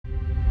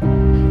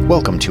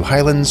Welcome to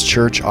Highlands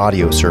Church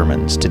Audio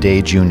Sermons. Today,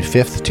 June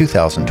 5th,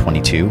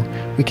 2022,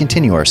 we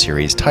continue our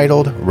series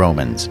titled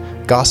Romans,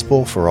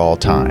 Gospel for All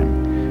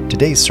Time.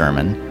 Today's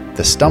sermon,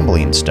 The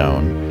Stumbling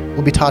Stone,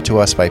 will be taught to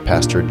us by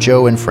Pastor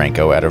Joe and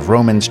Franco out of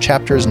Romans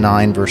chapters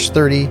 9, verse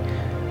 30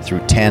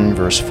 through 10,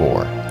 verse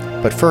 4.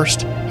 But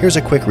first, here's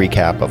a quick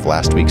recap of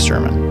last week's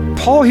sermon.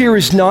 Paul here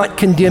is not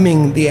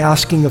condemning the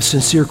asking of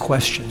sincere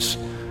questions.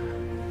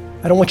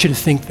 I don't want you to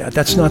think that.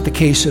 That's not the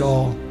case at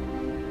all.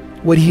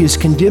 What he is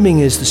condemning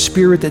is the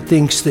spirit that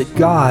thinks that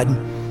God,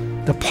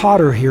 the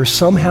potter here,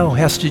 somehow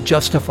has to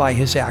justify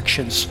his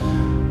actions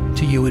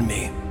to you and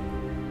me.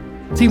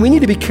 See, we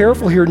need to be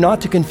careful here not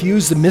to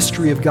confuse the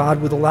mystery of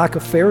God with a lack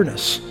of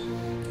fairness.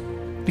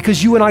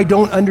 Because you and I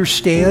don't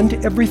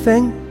understand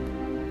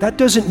everything, that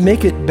doesn't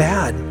make it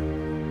bad.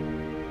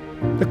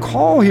 The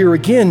call here,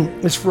 again,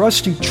 is for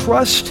us to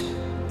trust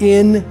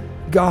in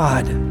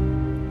God.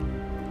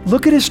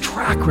 Look at his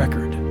track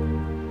record.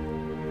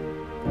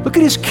 Look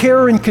at his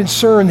care and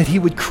concern that he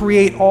would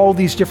create all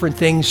these different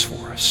things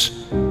for us.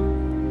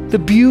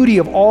 The beauty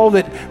of all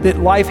that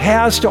life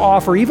has to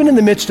offer, even in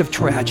the midst of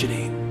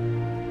tragedy.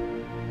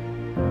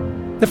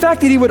 The fact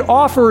that he would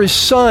offer his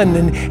son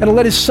and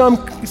let his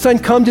son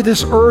come to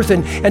this earth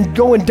and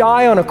go and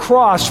die on a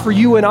cross for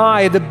you and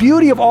I, the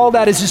beauty of all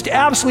that is just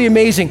absolutely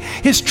amazing.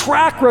 His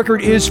track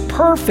record is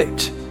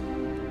perfect.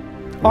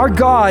 Our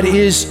God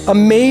is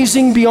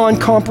amazing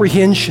beyond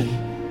comprehension.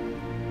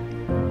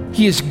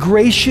 He is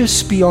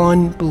gracious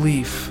beyond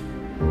belief.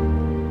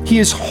 He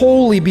is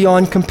holy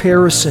beyond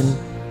comparison.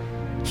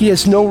 He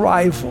has no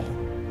rival,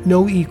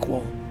 no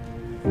equal.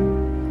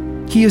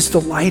 He is the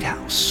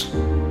lighthouse.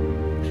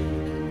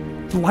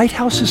 The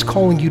lighthouse is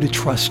calling you to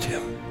trust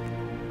him.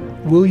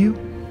 Will you?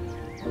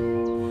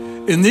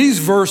 In these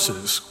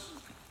verses,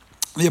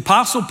 the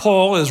Apostle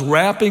Paul is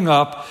wrapping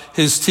up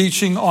his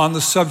teaching on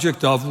the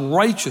subject of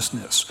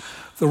righteousness,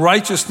 the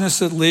righteousness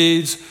that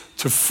leads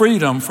to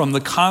freedom from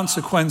the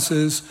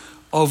consequences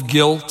of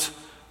guilt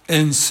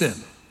and sin.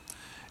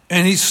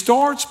 And he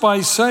starts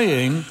by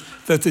saying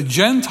that the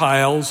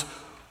Gentiles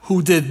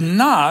who did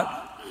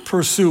not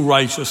pursue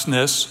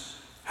righteousness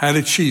had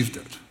achieved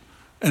it.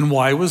 And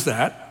why was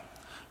that?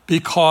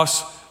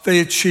 Because they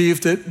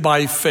achieved it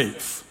by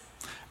faith.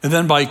 And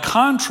then by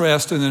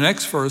contrast, in the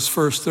next verse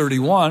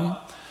 31,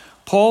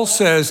 Paul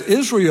says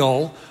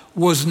Israel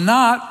was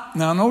not,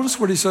 now notice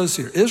what he says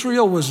here,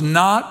 Israel was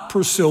not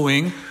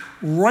pursuing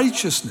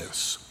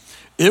righteousness.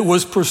 It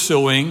was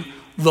pursuing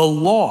the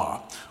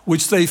law,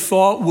 which they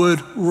thought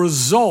would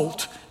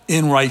result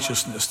in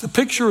righteousness. The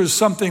picture is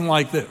something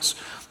like this,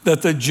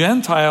 that the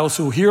Gentiles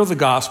who hear the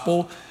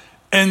gospel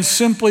and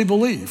simply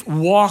believe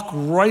walk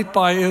right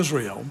by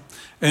Israel.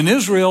 And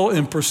Israel,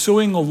 in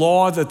pursuing a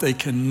law that they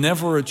can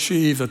never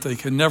achieve, that they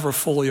can never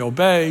fully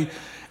obey,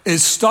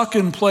 is stuck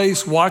in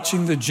place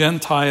watching the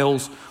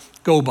Gentiles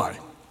go by.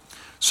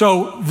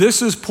 So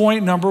this is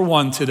point number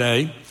one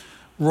today.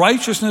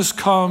 Righteousness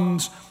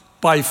comes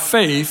by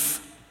faith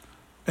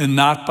and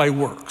not by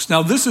works.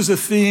 Now this is a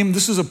theme,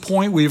 this is a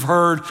point we've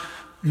heard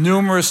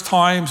numerous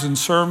times in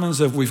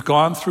sermons as we've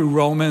gone through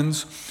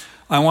Romans.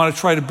 I want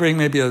to try to bring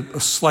maybe a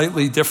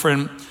slightly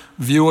different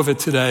view of it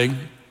today.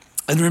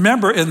 And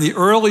remember, in the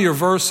earlier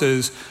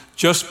verses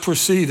just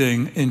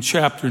preceding in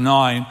chapter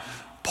 9,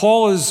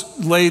 Paul has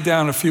laid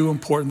down a few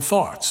important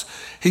thoughts.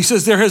 He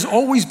says there has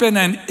always been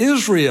an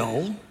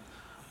Israel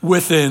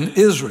within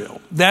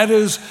Israel. That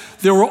is,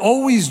 there were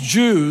always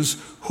Jews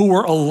who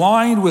were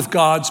aligned with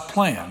God's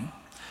plan,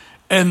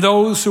 and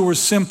those who were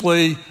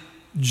simply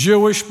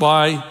Jewish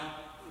by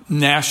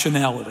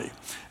nationality.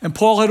 And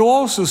Paul had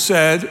also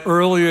said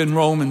earlier in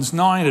Romans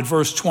 9 at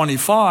verse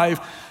 25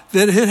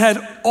 that it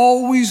had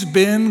always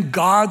been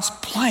God's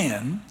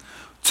plan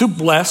to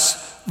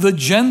bless the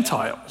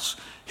Gentiles.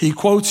 He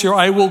quotes here,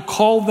 "I will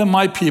call them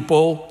my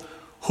people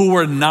who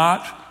were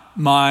not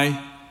my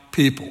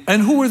people."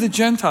 And who were the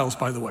Gentiles,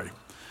 by the way?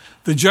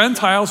 The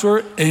Gentiles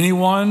were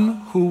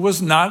anyone who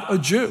was not a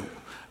Jew.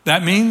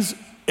 That means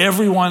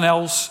everyone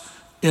else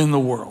in the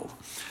world.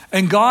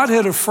 And God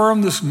had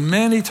affirmed this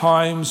many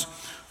times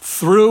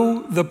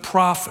through the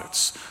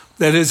prophets,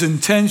 that his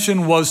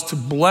intention was to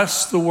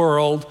bless the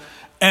world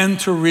and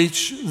to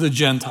reach the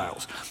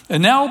Gentiles.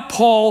 And now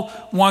Paul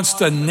wants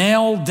to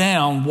nail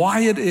down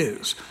why it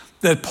is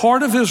that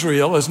part of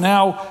Israel is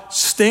now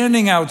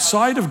standing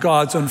outside of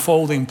God's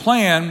unfolding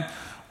plan,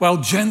 while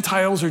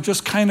Gentiles are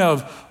just kind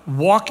of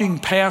walking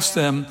past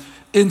them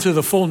into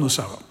the fullness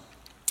of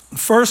it.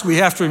 First, we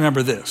have to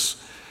remember this.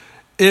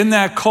 In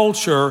that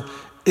culture,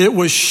 it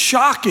was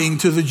shocking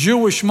to the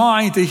Jewish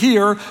mind to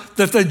hear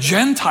that the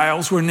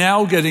Gentiles were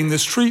now getting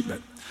this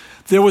treatment.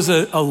 There was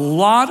a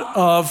lot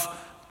of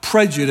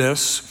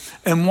prejudice,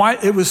 and why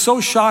it was so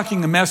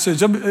shocking a message.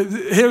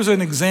 Here's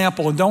an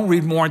example, and don't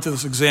read more into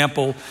this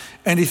example,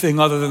 anything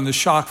other than the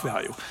shock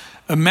value.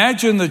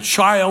 Imagine the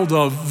child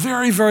of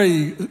very,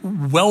 very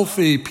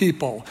wealthy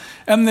people,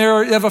 and they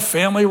have a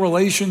family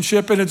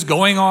relationship, and it's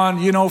going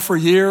on, for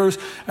years,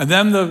 and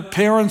then the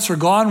parents are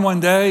gone one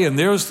day, and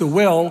there's the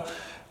will,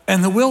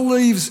 and the will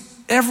leaves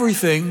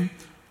everything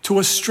to to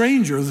a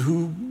stranger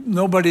who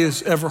nobody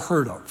has ever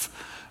heard of.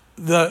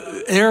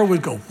 The air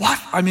would go, what?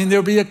 I mean,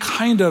 there'd be a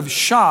kind of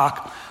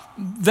shock.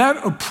 That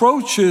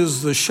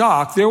approaches the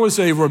shock. There was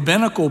a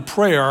rabbinical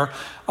prayer.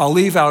 I'll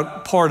leave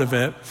out part of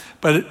it.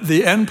 But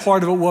the end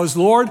part of it was,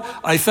 Lord,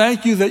 I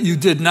thank you that you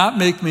did not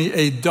make me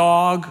a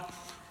dog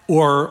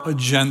or a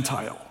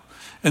Gentile.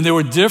 And there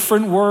were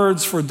different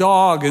words for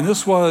dog, and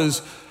this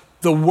was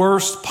the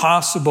worst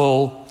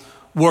possible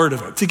word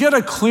of it. To get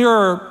a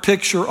clearer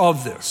picture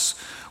of this,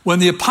 when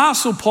the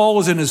Apostle Paul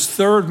was in his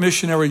third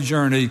missionary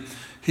journey,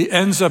 he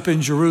ends up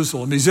in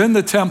Jerusalem. He's in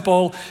the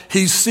temple.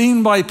 He's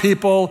seen by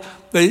people.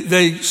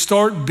 They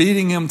start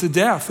beating him to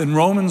death, and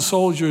Roman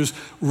soldiers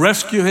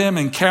rescue him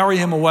and carry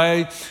him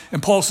away.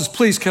 And Paul says,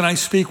 please, can I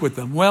speak with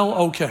them? Well,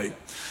 okay.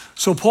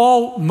 So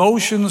Paul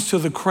motions to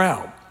the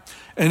crowd,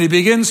 and he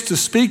begins to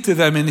speak to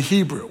them in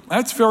Hebrew.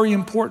 That's very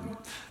important.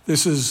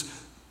 This is,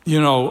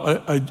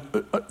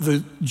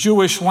 the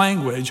Jewish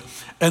language.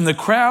 And the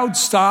crowd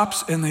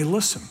stops and they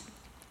listen.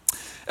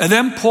 And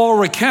then Paul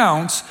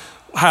recounts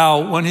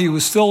how when he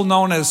was still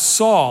known as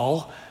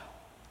Saul,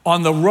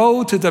 on the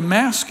road to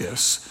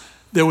Damascus,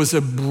 there was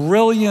a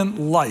brilliant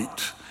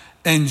light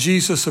and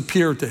Jesus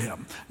appeared to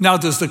him. Now,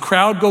 does the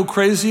crowd go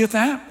crazy at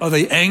that? Are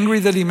they angry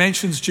that he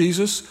mentions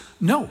Jesus?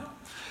 No.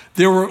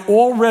 There were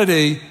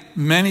already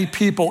many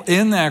people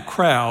in that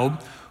crowd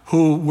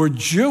who were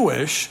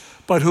Jewish,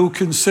 but who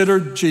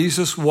considered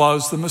Jesus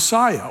was the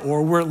Messiah,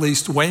 or were at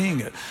least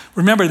weighing it.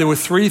 Remember, there were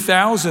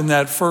 3,000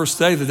 that first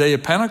day, the day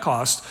of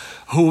Pentecost,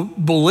 who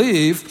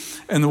believed,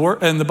 and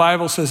the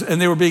Bible says, and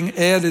they were being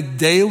added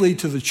daily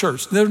to the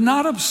church. They're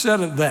not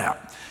upset at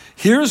that.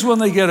 Here's when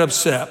they get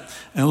upset.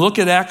 And look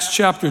at Acts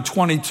chapter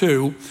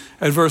 22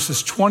 at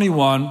verses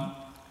 21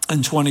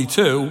 and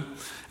 22.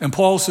 And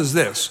Paul says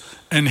this,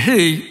 and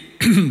he,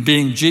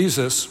 being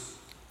Jesus,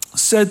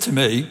 said to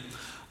me,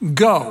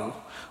 go,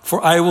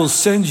 for I will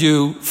send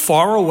you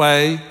far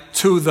away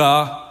to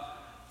the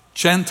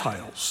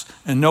Gentiles.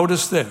 And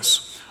notice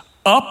this,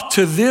 up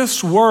to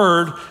this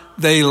word,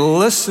 they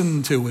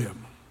listened to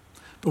him.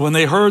 But when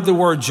they heard the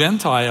word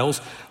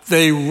Gentiles,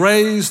 they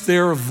raised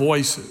their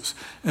voices.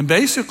 And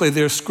basically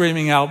they're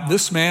screaming out,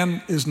 this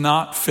man is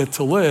not fit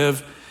to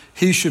live.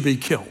 He should be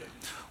killed.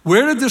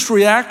 Where did this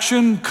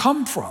reaction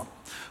come from?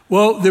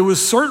 Well, there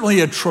was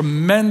certainly a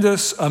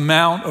tremendous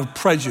amount of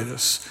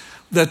prejudice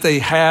that they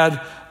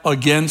had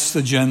against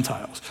the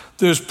Gentiles.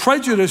 There's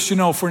prejudice,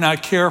 if we're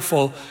not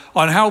careful,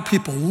 on how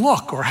people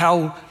look or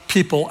how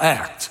people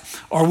act.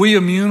 Are we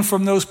immune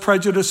from those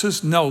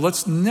prejudices? No,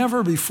 let's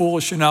never be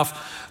foolish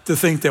enough to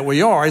think that we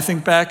are. I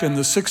think back in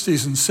the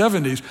 60s and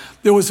 70s,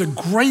 there was a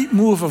great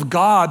move of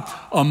God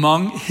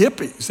among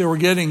hippies. They were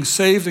getting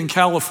saved in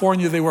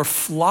California. They were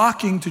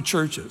flocking to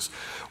churches.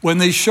 When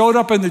they showed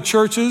up in the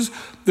churches,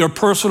 their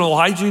personal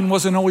hygiene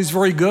wasn't always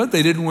very good.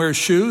 They didn't wear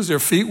shoes. Their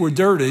feet were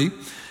dirty.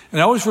 And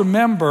I always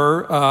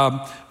remember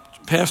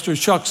Pastor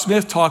Chuck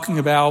Smith talking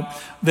about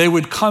they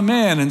would come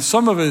in, and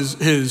some of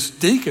his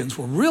deacons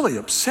were really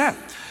upset.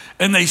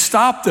 And they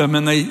stopped them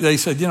and they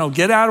said,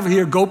 get out of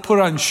here, go put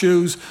on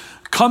shoes,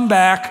 come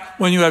back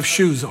when you have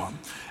shoes on.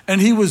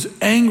 And he was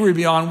angry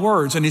beyond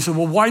words. And he said,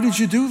 well, why did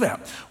you do that?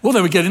 Well,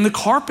 they were getting the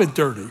carpet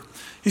dirty.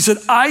 He said,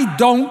 I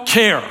don't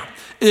care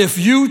if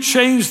you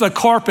change the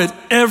carpet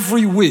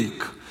every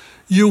week.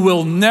 You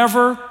will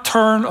never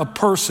turn a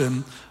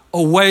person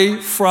away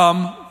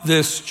from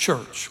this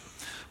church.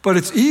 But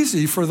it's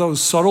easy for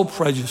those subtle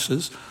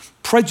prejudices,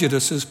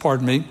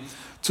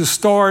 to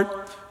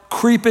start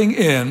creeping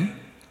in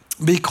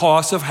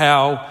because of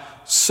how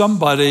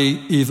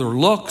somebody either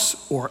looks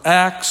or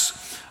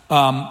acts.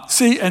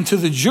 And to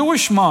the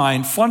Jewish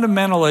mind,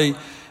 fundamentally,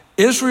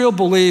 Israel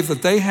believed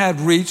that they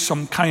had reached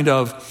some kind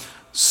of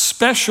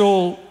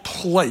special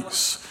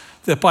place,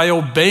 that by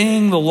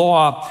obeying the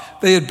law,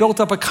 they had built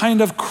up a kind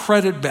of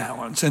credit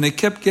balance, and it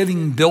kept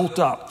getting built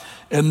up.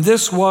 And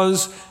this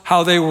was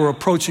how they were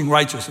approaching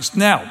righteousness.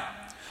 Now,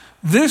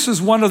 this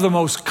is one of the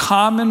most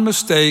common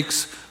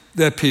mistakes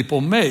that people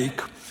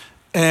make,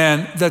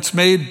 and that's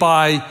made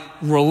by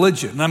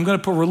religion. And I'm going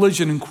to put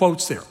religion in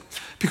quotes there,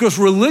 because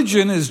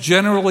religion is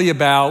generally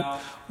about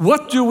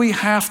what do we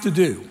have to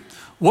do?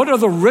 What are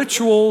the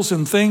rituals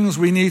and things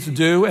we need to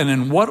do, and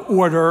in what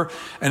order,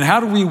 and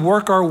how do we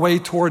work our way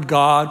toward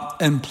God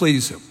and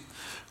please Him?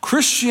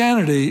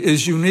 Christianity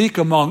is unique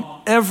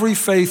among every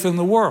faith in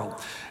the world.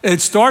 It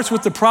starts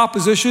with the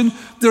proposition,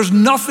 there's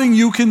nothing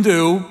you can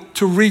do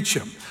to reach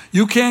Him.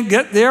 You can't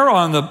get there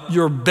on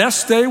your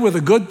best day with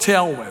a good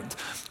tailwind.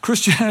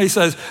 Christianity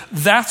says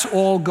that's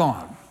all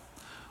gone.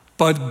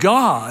 But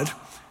God,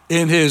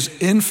 in His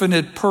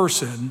infinite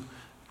person,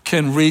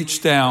 can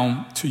reach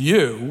down to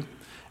you,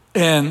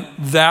 and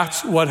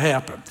that's what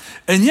happened.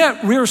 And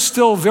yet we're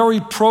still very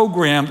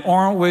programmed,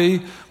 aren't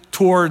we,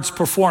 towards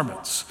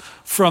performance.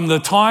 From the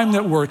time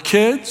that we're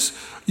kids,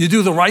 you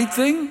do the right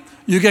thing,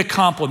 you get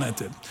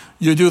complimented.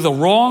 You do the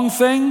wrong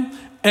thing,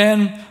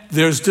 and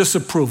there's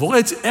disapproval.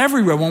 It's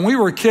everywhere. When we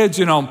were kids,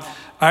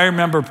 I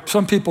remember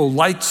some people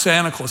liked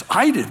Santa Claus.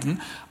 I didn't.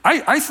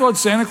 I thought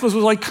Santa Claus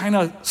was like kind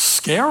of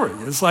scary.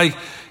 It's like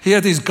he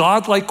had these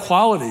godlike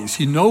qualities.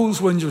 He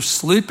knows when you're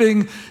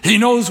sleeping. He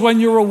knows when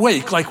you're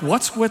awake. Like,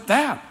 what's with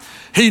that?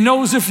 He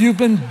knows if you've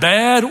been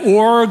bad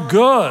or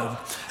good.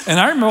 And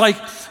I remember, like,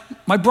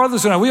 my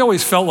brothers and I, we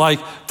always felt like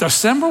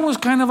December was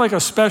kind of like a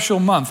special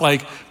month.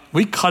 Like,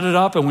 we cut it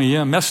up and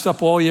we messed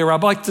up all year.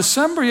 But like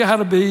December, you had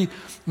to be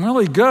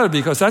really good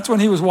because that's when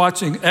he was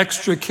watching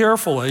extra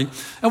carefully.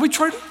 And we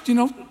tried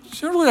to,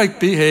 generally like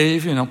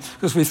behave,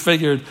 because we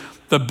figured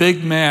the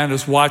big man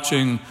is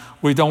watching.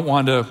 We don't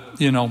want to,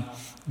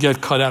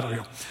 get cut out of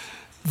here.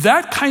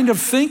 That kind of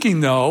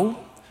thinking, though,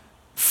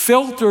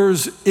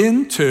 filters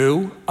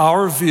into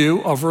our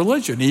view of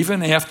religion,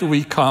 even after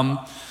we come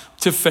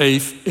to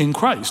faith in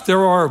Christ.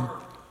 There are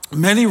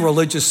many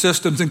religious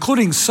systems,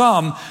 including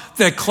some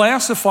that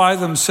classify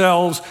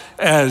themselves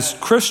as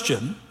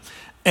Christian,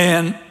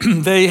 and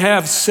they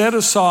have set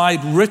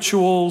aside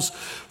rituals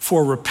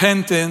for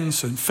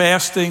repentance and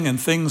fasting and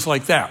things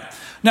like that.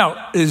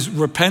 Now, is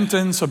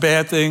repentance a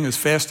bad thing? Is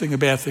fasting a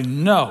bad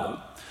thing? No.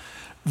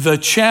 The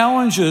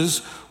challenge is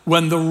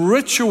when the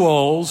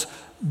rituals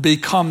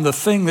become the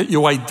thing that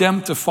you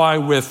identify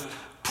with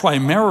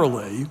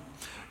primarily,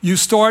 you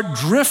start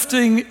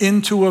drifting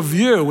into a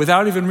view,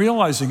 without even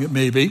realizing it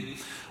maybe,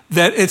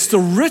 that it's the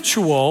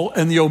ritual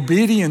and the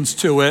obedience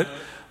to it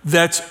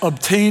that's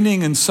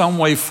obtaining in some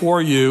way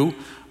for you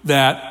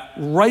that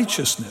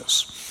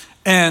righteousness.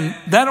 And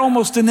that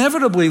almost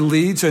inevitably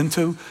leads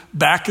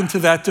back into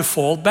that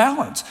default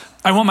balance.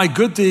 I want my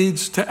good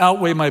deeds to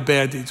outweigh my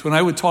bad deeds. When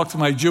I would talk to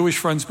my Jewish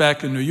friends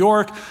back in New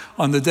York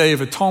on the Day of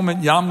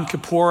Atonement, Yom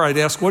Kippur, I'd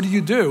ask, what do you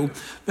do?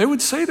 They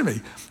would say to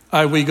me,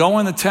 we go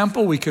in the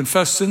temple, we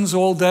confess sins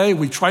all day.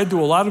 We try to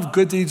do a lot of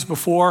good deeds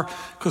before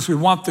because we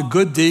want the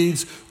good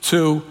deeds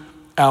to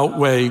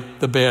outweigh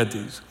the bad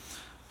deeds.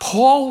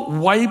 Paul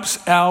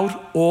wipes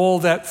out all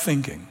that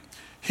thinking.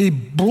 He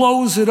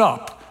blows it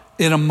up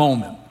in a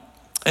moment.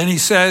 And he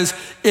says,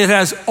 it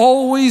has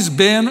always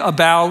been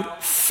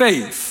about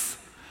faith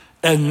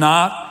and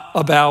not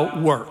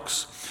about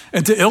works.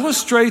 And to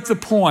illustrate the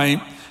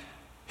point,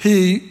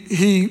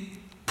 he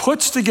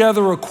puts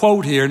together a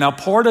quote here. Now,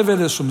 part of it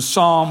is from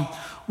Psalm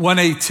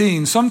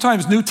 118.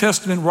 Sometimes New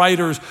Testament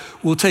writers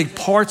will take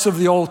parts of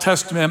the Old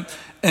Testament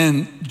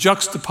and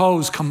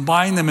juxtapose,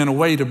 combine them in a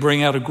way to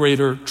bring out a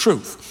greater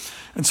truth.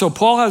 And so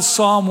Paul has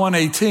Psalm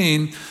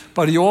 118,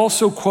 but he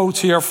also quotes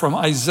here from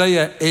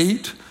Isaiah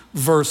 8,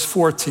 verse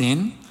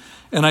 14,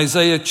 and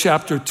Isaiah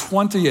chapter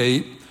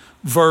 28,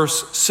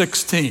 verse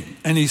 16.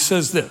 And he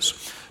says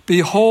this,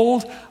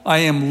 behold, I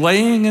am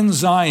laying in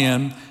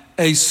Zion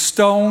a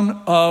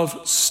stone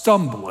of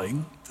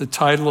stumbling, the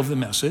title of the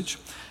message,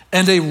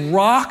 and a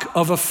rock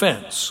of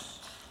offense.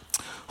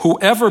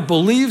 Whoever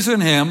believes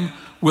in him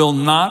will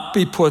not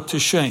be put to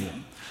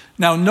shame.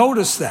 Now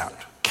notice that,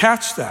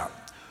 catch that.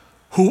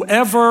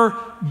 Whoever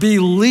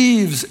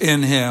believes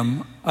in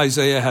him,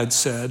 Isaiah had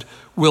said,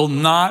 will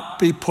not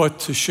be put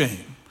to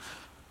shame.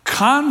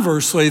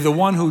 Conversely, the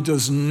one who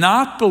does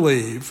not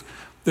believe,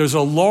 there's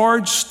a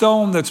large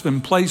stone that's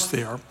been placed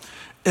there.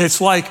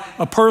 It's like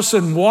a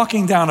person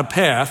walking down a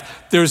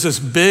path. There's this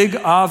big,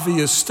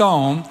 obvious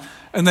stone,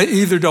 and they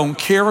either don't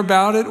care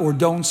about it or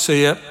don't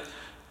see it,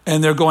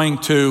 and they're going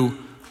to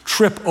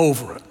trip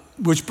over it.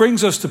 Which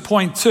brings us to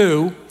point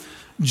 2.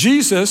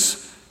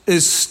 Jesus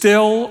is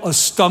still a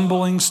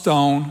stumbling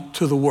stone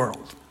to the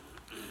world.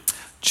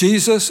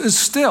 Jesus is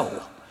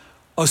still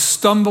a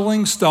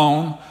stumbling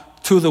stone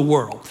to the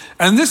world.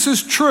 And this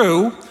is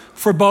true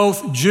for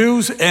both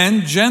Jews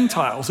and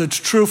Gentiles. It's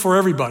true for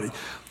everybody.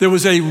 There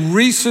was a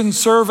recent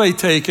survey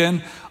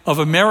taken of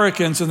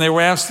Americans, and they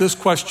were asked this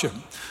question.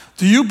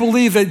 Do you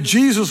believe that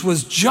Jesus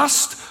was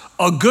just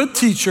a good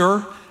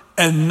teacher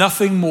and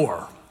nothing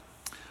more?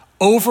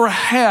 Over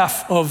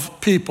half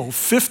of people,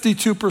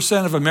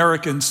 52% of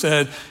Americans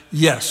said,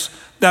 yes,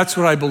 that's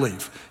what I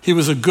believe. He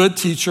was a good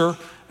teacher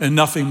and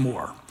nothing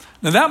more.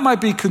 Now that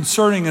might be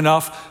concerning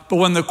enough, but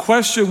when the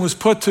question was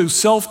put to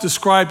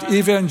self-described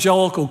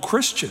evangelical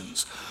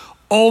Christians,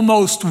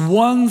 almost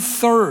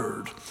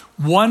 1/3,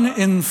 1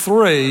 in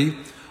 3,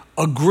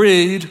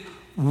 agreed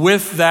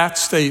with that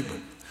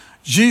statement.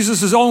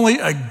 Jesus is only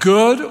a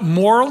good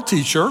moral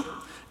teacher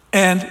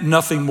and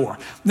nothing more.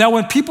 Now,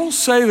 when people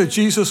say that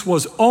Jesus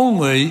was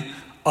only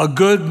a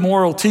good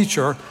moral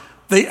teacher,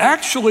 they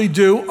actually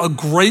do a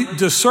great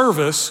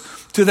disservice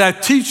to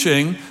that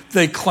teaching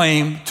they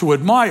claim to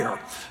admire.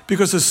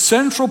 Because a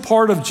central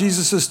part of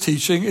Jesus'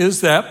 teaching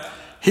is that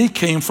he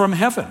came from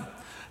heaven,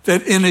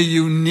 that in a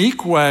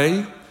unique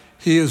way,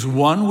 he is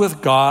one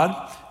with God,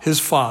 his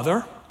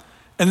Father,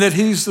 and that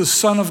he's the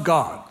Son of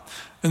God.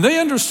 And they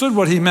understood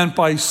what he meant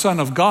by Son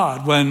of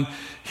God when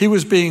he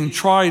was being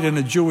tried in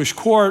a Jewish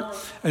court,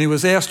 and he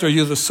was asked, are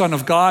you the Son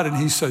of God? And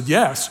he said,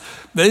 yes.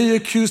 They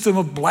accused him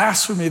of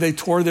blasphemy. They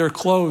tore their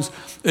clothes.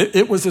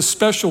 It was a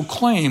special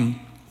claim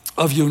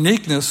of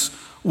uniqueness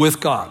with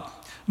God.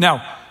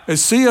 Now,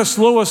 As C.S.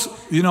 Lewis,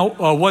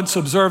 once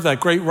observed, that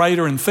great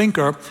writer and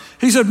thinker,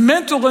 he said,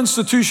 mental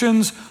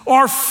institutions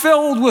are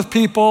filled with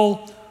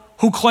people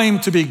who claim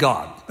to be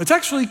God. It's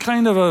actually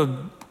kind of a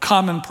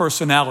common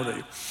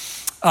personality.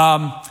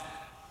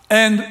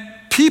 And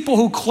people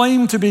who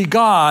claim to be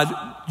God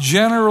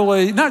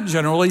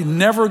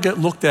never get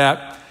looked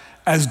at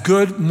as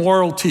good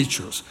moral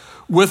teachers,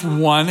 with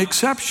one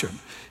exception.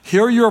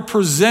 Here you're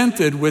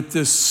presented with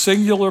this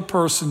singular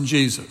person,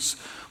 Jesus.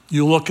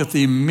 You look at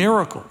the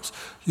miracles.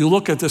 You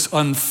look at this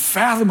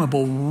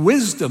unfathomable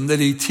wisdom that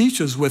he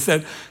teaches with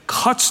that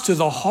cuts to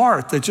the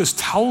heart, that just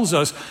tells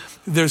us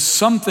there's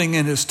something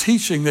in his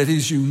teaching that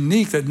he's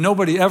unique, that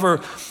nobody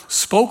ever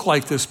spoke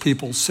like this,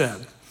 people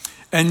said.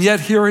 And yet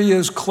here he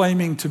is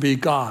claiming to be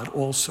God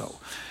also.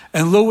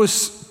 And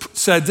Lewis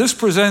said this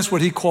presents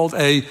what he called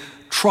a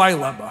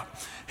trilemma.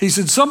 He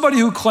said somebody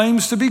who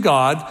claims to be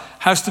God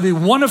has to be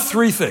one of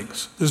three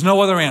things. There's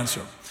no other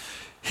answer.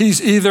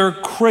 He's either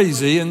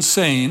crazy,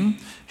 insane.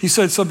 He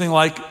said something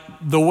like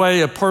the way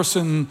a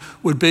person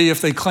would be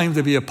if they claimed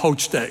to be a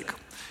poached egg.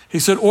 He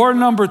said, or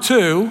number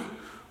two,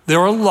 they're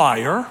a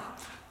liar,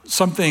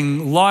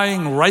 something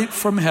lying right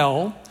from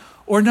hell.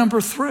 Or number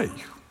three,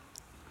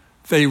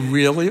 they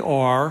really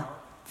are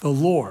the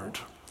Lord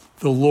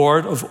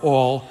of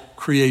all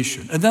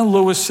creation. And then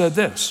Lewis said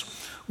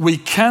this, we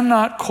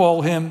cannot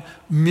call him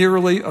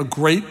merely a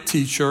great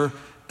teacher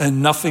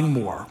and nothing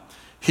more.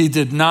 He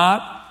did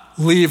not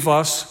leave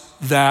us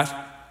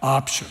that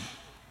option.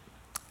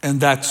 And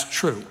that's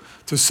true.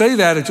 To say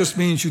that, it just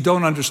means you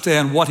don't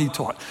understand what he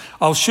taught.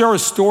 I'll share a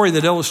story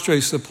that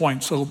illustrates the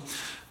point. So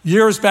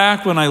years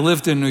back when I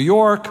lived in New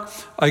York,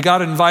 I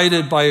got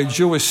invited by a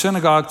Jewish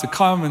synagogue to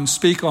come and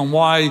speak on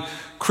why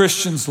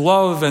Christians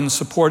love and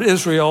support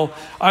Israel.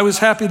 I was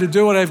happy to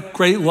do it. I have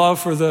great love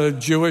for the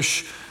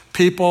Jewish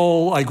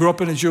people. I grew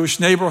up in a Jewish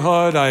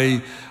neighborhood.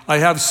 I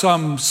have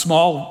some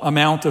small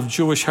amount of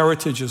Jewish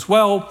heritage as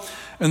well.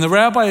 And the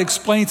rabbi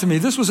explained to me,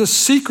 this was a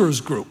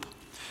seekers group.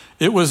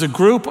 It was a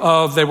group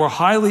they were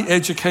highly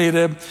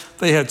educated.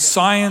 They had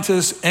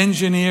scientists,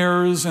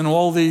 engineers, and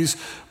all these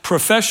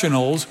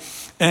professionals.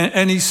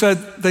 And he said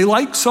they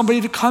like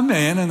somebody to come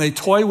in and they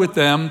toy with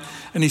them.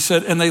 And he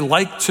said, and they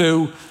like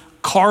to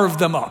carve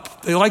them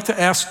up. They like to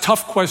ask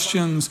tough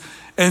questions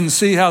and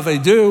see how they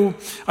do.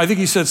 I think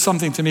he said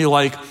something to me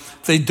like,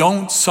 they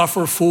don't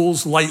suffer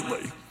fools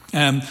lightly.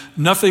 And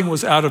nothing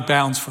was out of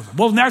bounds for them.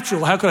 Well,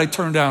 naturally, how could I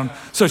turn down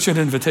such an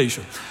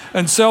invitation?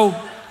 And so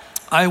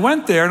I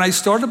went there and I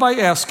started by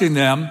asking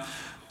them,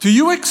 do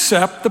you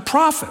accept the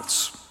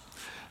prophets?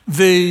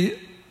 The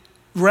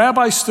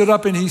rabbi stood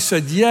up and he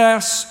said,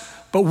 yes,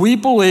 but we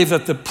believe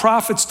that the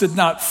prophets did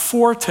not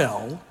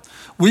foretell.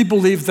 We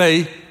believe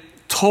they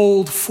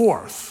told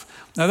forth.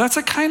 Now that's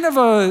a kind of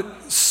a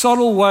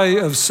subtle way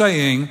of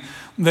saying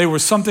they were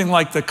something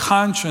like the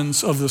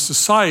conscience of the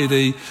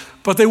society,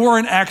 but they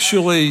weren't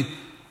actually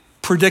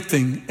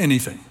predicting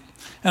anything.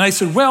 And I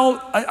said,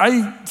 well,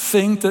 I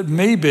think that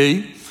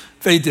maybe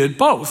they did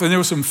both. And there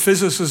were some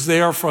physicists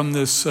there from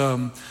this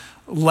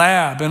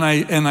lab. And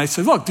I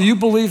said, look, do you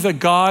believe that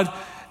God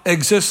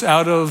exists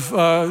out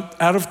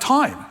of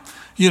time?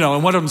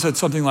 And one of them said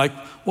something like,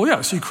 well,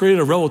 yes, he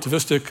created a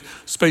relativistic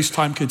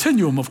space-time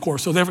continuum, of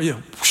course. So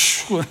therefore,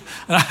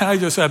 and I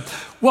just said,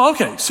 well,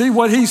 okay, see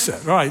what he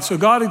said. All right, so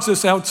God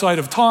exists outside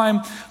of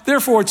time.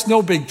 Therefore, it's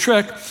no big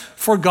trick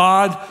for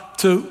God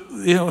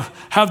to,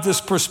 have this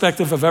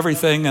perspective of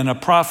everything and a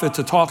prophet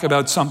to talk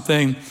about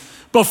something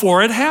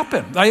before it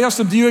happened. I asked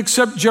him, do you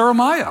accept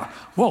Jeremiah?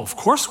 Well, of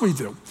course we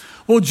do.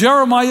 Well,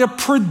 Jeremiah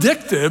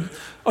predicted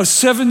a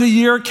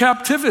 70-year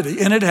captivity,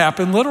 and it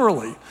happened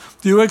literally.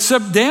 Do you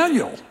accept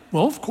Daniel?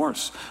 Well, of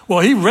course.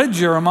 Well, he read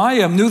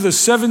Jeremiah and knew the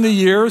 70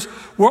 years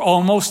were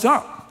almost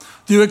up.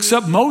 Do you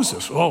accept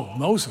Moses? Oh,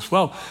 Moses.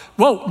 Well,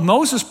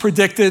 Moses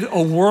predicted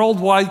a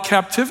worldwide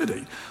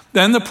captivity.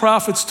 Then the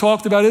prophets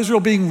talked about Israel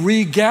being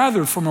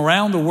regathered from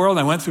around the world.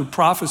 I went through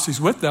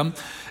prophecies with them,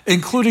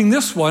 including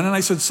this one, and I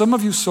said, some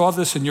of you saw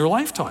this in your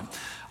lifetime.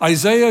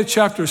 Isaiah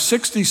chapter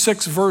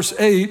 66, verse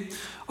 8,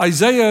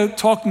 Isaiah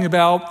talking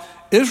about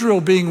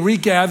Israel being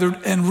regathered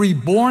and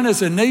reborn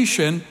as a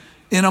nation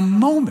in a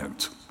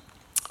moment.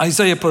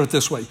 Isaiah put it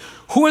this way,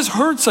 who has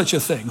heard such a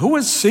thing? Who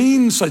has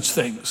seen such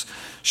things?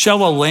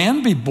 Shall a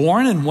land be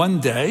born in one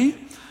day?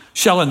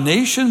 Shall a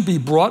nation be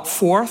brought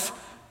forth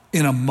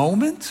in a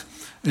moment?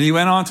 And he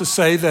went on to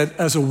say that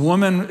as a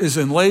woman is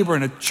in labor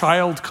and a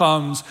child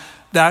comes,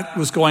 that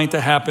was going to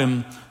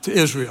happen to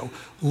Israel.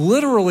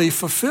 Literally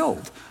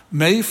fulfilled.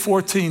 May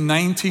 14,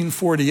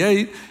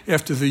 1948,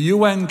 after the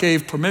UN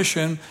gave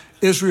permission,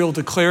 Israel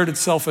declared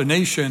itself a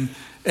nation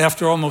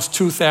after almost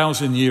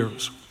 2,000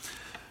 years.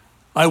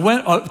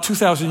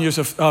 2,000 years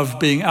of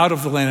being out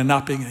of the land and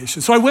not being a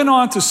nation. So I went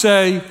on to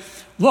say,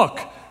 look,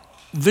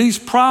 these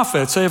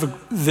prophets,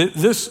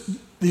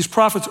 these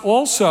prophets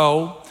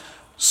also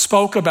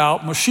spoke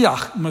about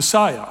Mashiach,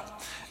 Messiah.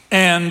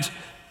 And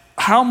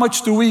how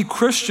much do we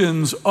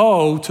Christians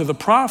owe to the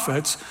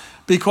prophets?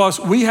 because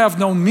we have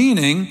no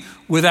meaning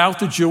without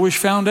the Jewish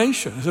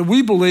foundation. So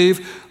we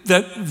believe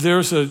that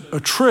there's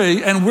a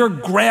tree and we're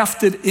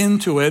grafted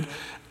into it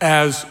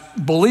as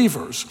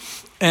believers.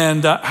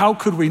 And how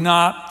could we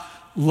not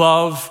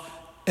love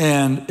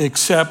and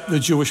accept the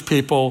Jewish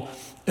people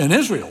in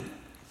Israel?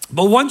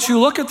 But once you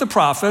look at the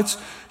prophets,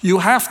 you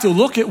have to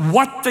look at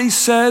what they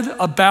said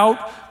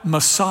about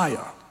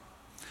Messiah.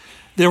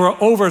 There were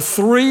over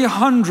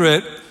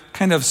 300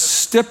 kind of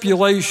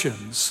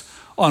stipulations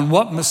on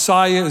what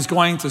Messiah is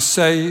going to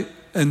say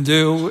and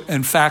do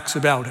and facts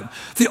about him.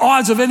 The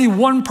odds of any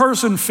one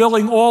person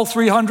filling all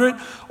 300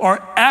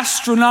 are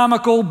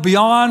astronomical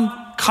beyond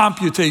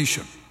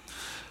computation.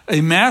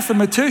 A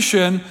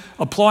mathematician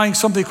applying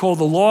something called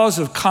the laws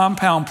of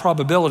compound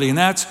probability, and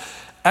that's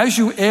as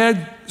you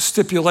add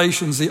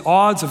stipulations, the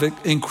odds of it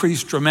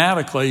increase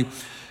dramatically.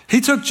 He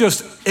took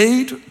just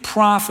 8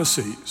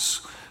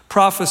 prophecies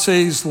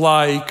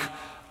like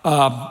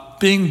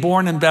being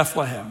born in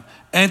Bethlehem,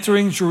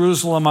 entering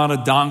Jerusalem on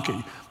a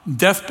donkey,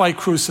 death by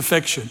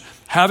crucifixion,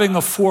 having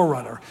a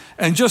forerunner,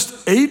 and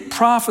just 8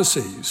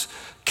 prophecies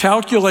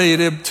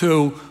calculated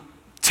to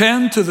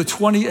 10 to the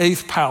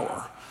 28th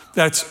power.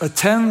 That's a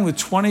 10 with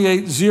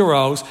 28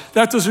 zeros.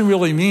 That doesn't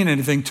really mean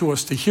anything to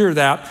us to hear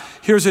that.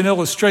 Here's an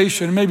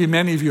illustration. Maybe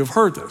many of you have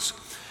heard this.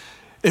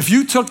 If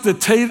you took the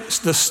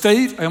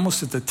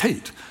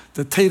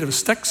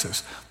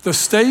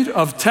state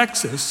of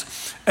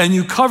Texas, and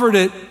you covered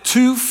it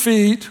 2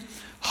 feet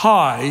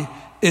high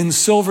in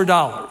silver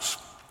dollars,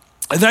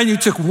 and then you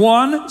took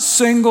one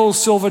single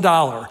silver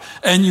dollar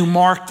and you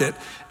marked it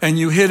and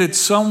you hid it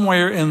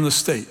somewhere in the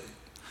state.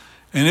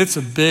 And it's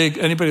a big,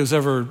 anybody who's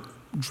ever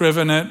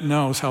driven it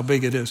knows how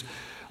big it is.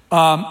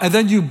 And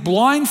then you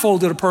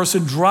blindfolded a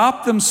person,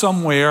 dropped them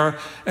somewhere,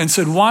 and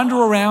said, wander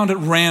around at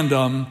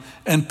random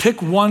and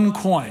pick one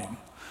coin.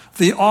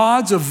 The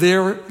odds of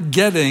their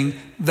getting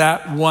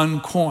that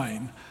one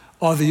coin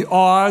are the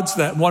odds,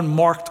 that one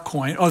marked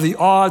coin, are the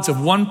odds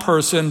of one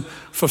person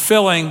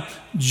fulfilling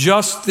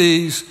just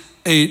these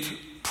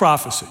 8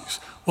 prophecies.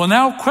 Well,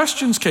 now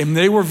questions came.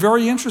 They were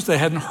very interested. They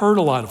hadn't heard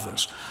a lot of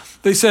this.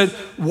 They said,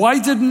 why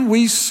didn't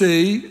we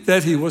see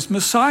that he was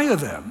Messiah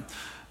then?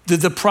 Did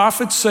the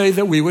prophets say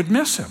that we would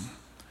miss him?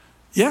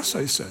 Yes,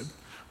 I said.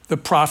 The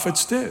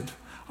prophets did.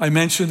 I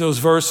mentioned those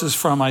verses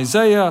from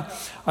Isaiah.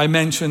 I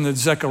mentioned that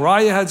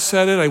Zechariah had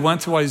said it. I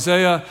went to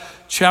Isaiah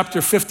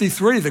chapter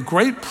 53, the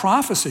great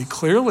prophecy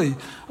clearly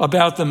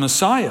about the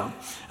Messiah.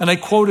 And I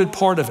quoted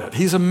part of it.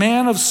 He's a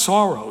man of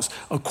sorrows,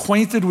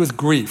 acquainted with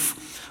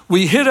grief.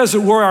 We hid, as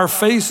it were, our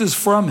faces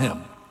from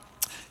him.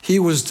 He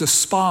was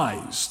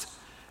despised,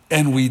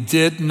 and we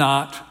did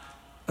not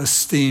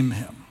esteem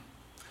him.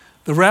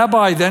 The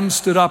rabbi then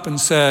stood up and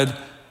said,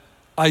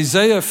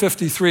 Isaiah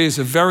 53 is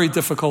a very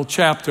difficult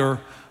chapter.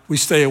 We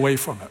stay away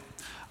from it.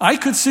 I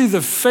could see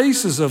the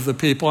faces of the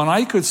people, and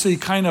I could see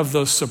kind of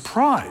the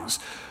surprise.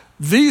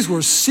 These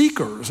were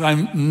seekers.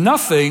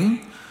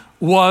 Nothing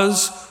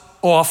was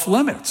off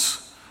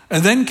limits.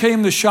 And then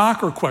came the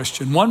shocker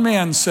question. One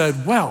man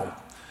said, well,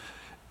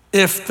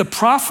 if the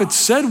prophet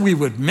said we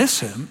would miss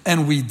him,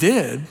 and we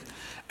did,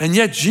 and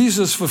yet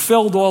Jesus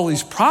fulfilled all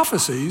these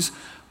prophecies,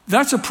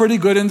 that's a pretty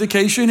good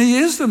indication he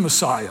is the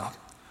Messiah.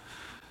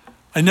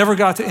 I never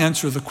got to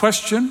answer the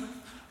question.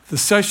 The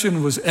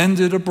session was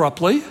ended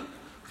abruptly,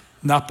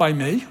 not by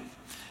me.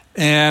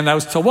 And I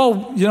was told,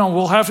 well,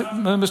 we'll have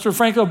Mr.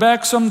 Franco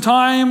back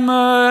sometime,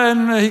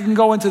 and he can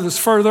go into this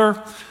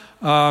further.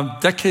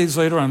 Decades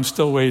later, I'm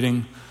still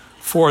waiting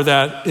for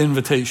that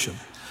invitation.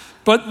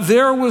 But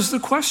there was the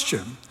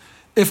question.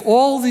 If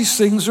all these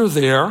things are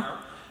there,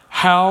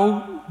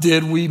 how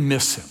did we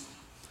miss him?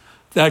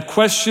 That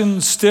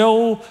question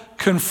still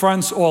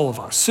confronts all of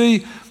us.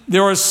 See,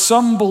 there are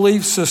some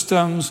belief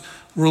systems,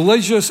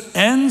 religious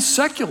and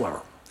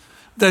secular,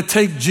 that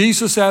take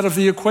Jesus out of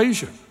the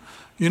equation.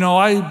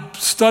 I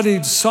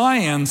studied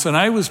science, and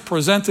I was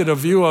presented a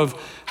view of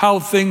how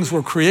things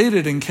were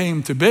created and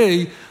came to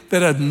be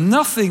that had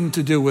nothing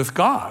to do with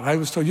God. I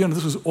was told,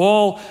 this was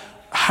all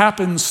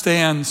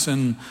happenstance,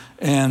 and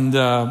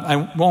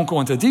I won't go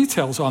into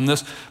details on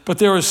this, but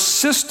there are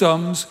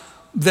systems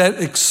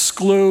that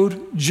exclude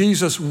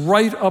Jesus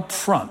right up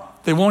front.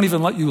 They won't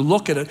even let you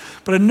look at it.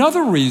 But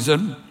another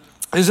reason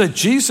is that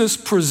Jesus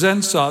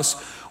presents us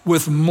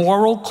with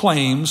moral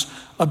claims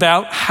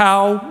about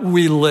how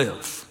we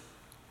live.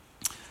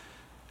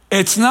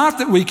 It's not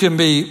that we can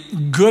be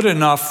good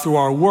enough through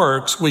our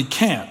works. We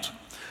can't.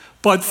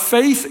 But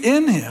faith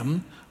in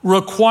him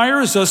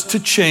requires us to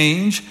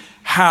change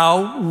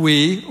how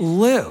we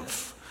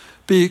live,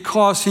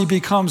 because he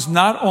becomes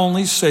not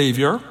only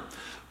Savior,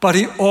 but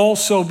he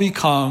also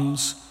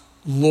becomes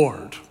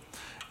Lord.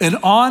 And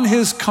on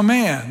his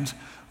command,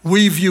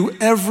 we view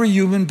every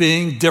human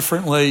being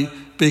differently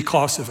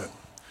because of it.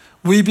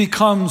 We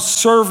become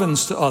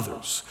servants to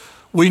others.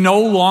 We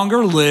no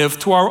longer live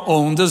to our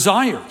own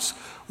desires.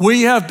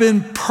 We have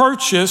been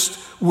purchased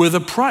with a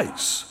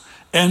price.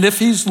 And if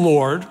he's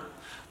Lord,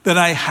 then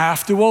I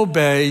have to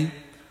obey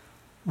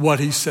what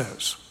he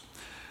says.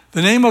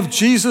 The name of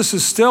Jesus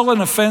is still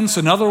an offense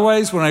in other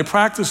ways. When I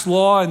practiced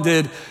law and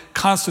did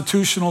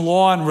constitutional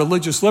law and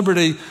religious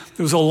liberty,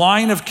 there was a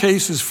line of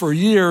cases for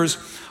years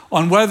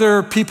on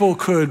whether people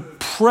could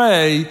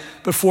pray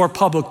before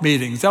public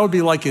meetings. That would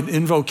be like an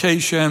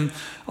invocation,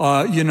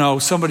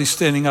 somebody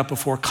standing up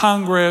before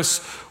Congress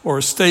or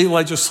a state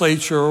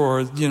legislature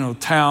or,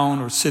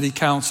 town or city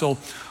council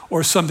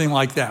or something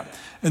like that.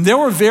 And there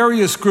were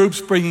various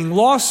groups bringing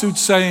lawsuits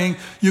saying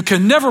you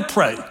can never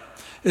pray.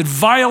 It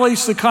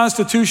violates the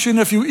Constitution.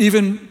 If you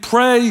even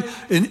pray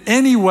in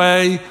any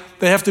way,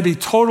 they have to be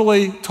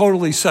totally,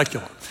 totally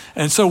secular.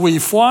 And so we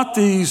fought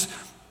these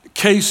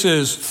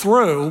cases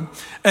through,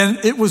 and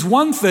it was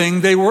one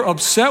thing, they were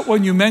upset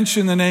when you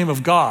mentioned the name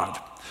of God,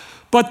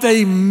 but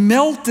they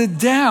melted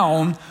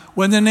down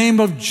when the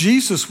name of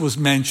Jesus was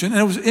mentioned.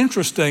 And it was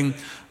interesting,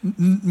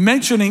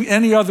 mentioning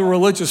any other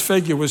religious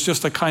figure was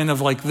just a kind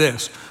of like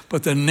this,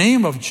 but the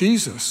name of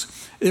Jesus,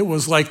 it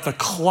was like the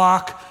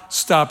clock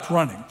stopped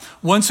running.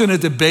 Once in a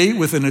debate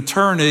with an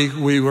attorney,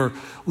 we were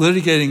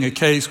litigating a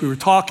case, we were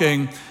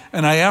talking,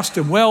 and I asked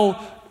him,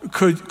 well,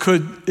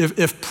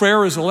 if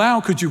prayer is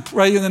allowed, could you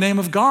pray in the name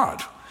of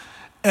God?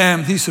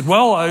 And he said,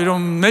 well,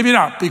 maybe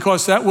not,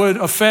 because that would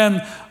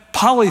offend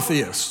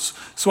polytheists.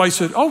 So I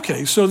said,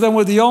 okay, so then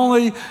would the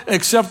only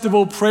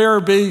acceptable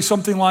prayer be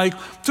something like,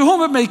 to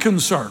whom it may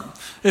concern?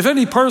 If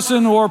any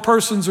person or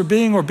persons or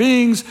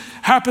beings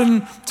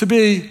happen to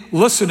be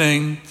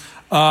listening,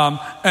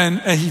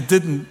 and he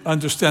didn't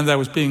understand that I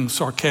was being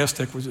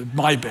sarcastic, was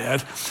my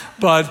bad.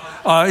 But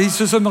he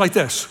said something like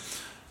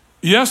this.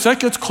 Yes,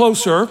 that gets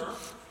closer,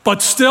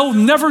 but still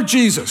never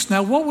Jesus.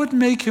 Now, what would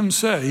make him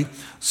say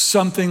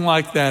something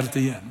like that at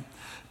the end?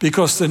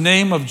 Because the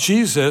name of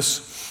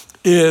Jesus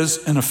is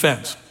an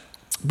offense.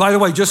 By the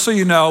way, just so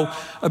you know,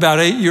 about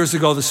 8 years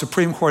ago, the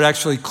Supreme Court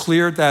actually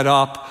cleared that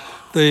up.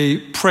 The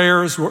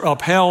prayers were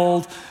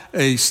upheld.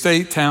 A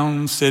state,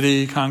 town,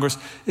 city, Congress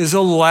is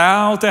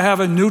allowed to have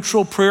a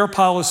neutral prayer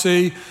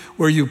policy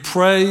where you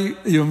pray,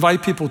 you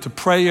invite people to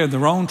pray in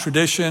their own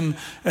tradition,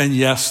 and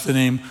yes, the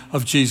name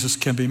of Jesus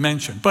can be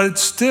mentioned. But it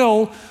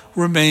still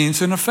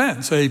remains an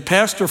offense. A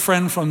pastor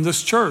friend from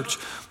this church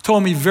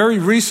told me very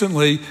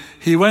recently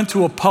he went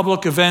to a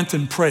public event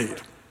and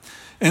prayed.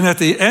 And at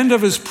the end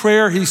of his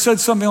prayer, he said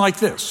something like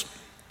this: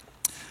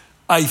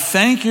 I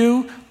thank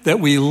you that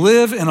we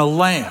live in a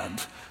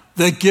land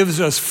that gives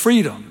us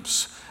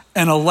freedoms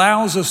and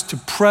allows us to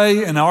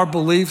pray in our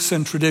beliefs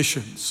and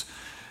traditions.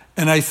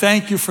 And I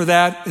thank you for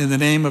that in the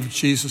name of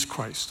Jesus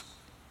Christ.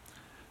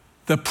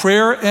 The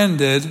prayer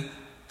ended.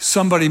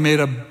 Somebody made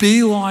a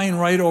beeline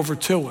right over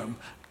to him,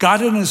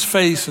 got in his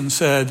face and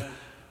said,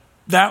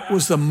 that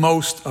was the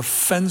most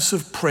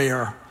offensive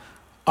prayer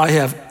I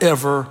have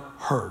ever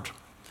heard.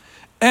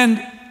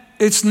 And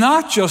it's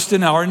not just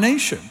in our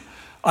nation.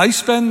 I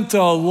spent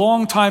a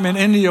long time in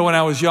India when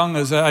I was young.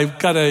 I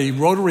got a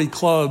Rotary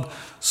Club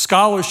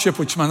scholarship,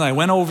 which meant I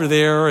went over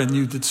there and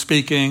you did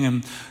speaking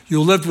and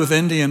you lived with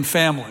Indian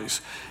families.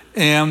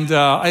 And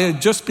I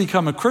had just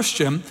become a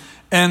Christian,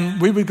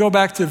 and we would go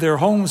back to their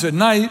homes at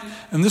night,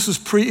 and this was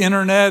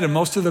pre-internet, and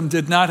most of them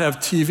did not have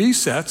TV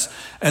sets,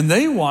 and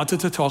they wanted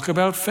to talk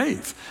about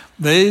faith.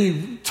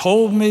 They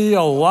told me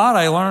a lot.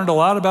 I learned a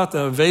lot about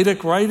the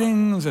Vedic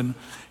writings and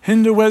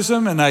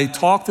Hinduism, and I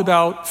talked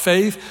about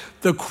faith.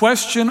 The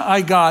question I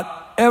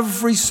got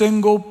every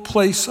single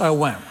place I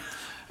went,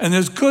 and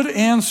there's good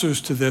answers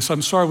to this.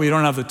 I'm sorry we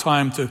don't have the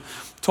time to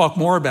talk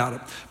more about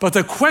it. But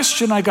the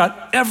question I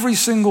got every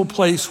single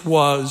place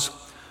was,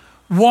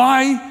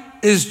 why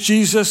is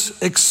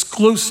Jesus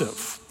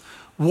exclusive?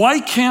 Why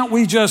can't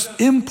we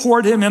just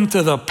import him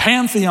into the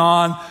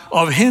pantheon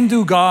of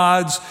Hindu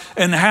gods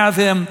and have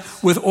him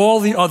with all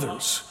the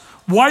others?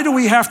 Why do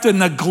we have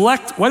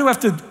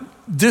to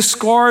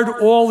discard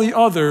all the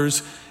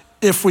others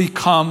if we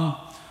come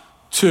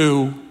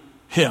to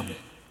him?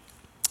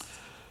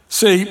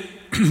 See,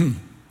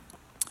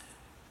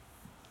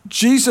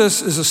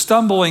 Jesus is a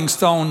stumbling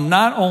stone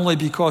not only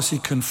because he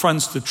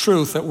confronts the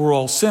truth that we're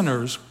all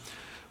sinners,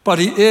 but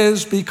he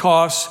is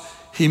because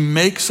he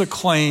makes a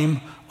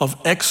claim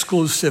of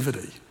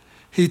exclusivity.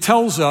 He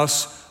tells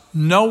us,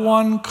 no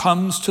one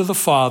comes to the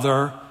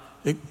Father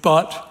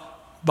but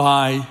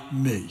by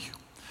me.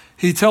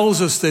 He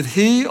tells us that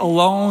he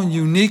alone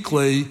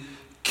uniquely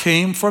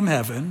came from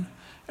heaven,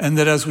 and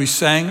that, as we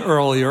sang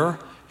earlier,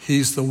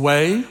 he's the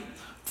way,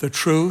 the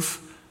truth,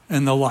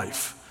 and the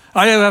life.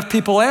 I have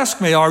people ask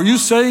me, are you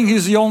saying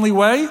he's the only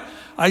way?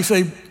 I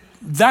say,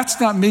 that's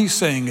not me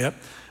saying it.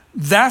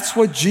 That's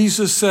what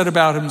Jesus said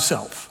about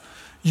himself.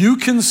 You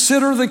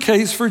consider the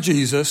case for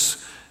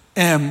Jesus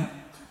and,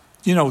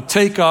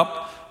 take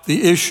up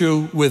the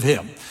issue with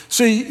him.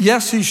 See,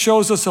 yes, he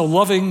shows us a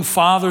loving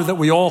Father that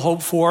we all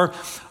hope for,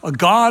 a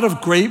God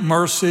of great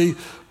mercy,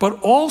 but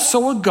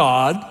also a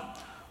God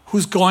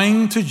who's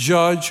going to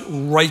judge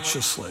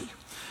righteously.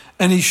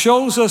 And he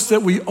shows us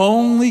that we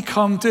only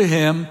come to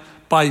him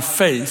by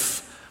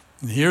faith.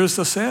 And here's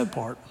the sad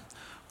part.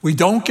 We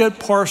don't get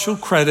partial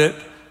credit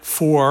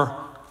for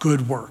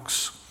good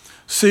works.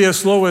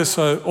 C.S. Lewis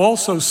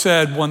also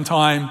said one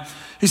time,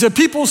 He said,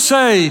 people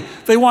say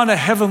they want a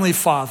heavenly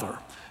Father.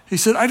 He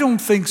said, I don't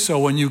think so.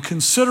 When you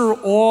consider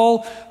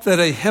all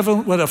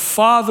that what a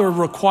father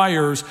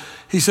requires,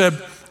 he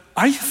said,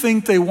 I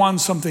think they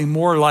want something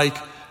more like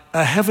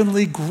a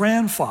heavenly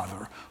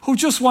grandfather who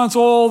just wants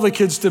all the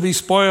kids to be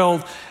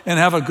spoiled and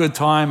have a good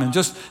time. And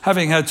just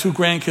having had 2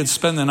 grandkids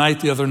spend the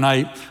night the other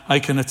night, I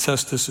can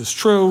attest this is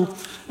true.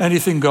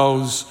 Anything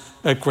goes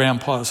at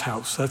Grandpa's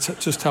house. That's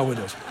just how it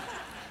is.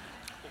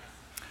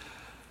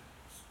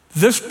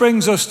 This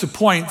brings us to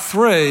point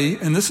 3,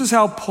 and this is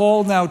how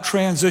Paul now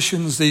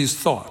transitions these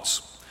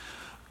thoughts.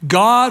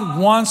 God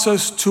wants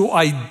us to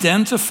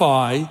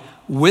identify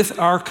with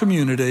our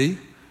community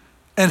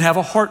and have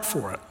a heart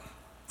for it.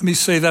 Let me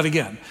say that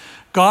again.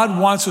 God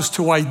wants us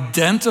to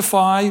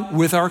identify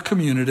with our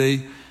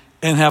community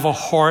and have a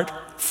heart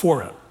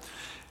for it.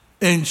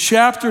 In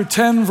chapter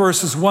 10,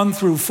 verses 1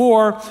 through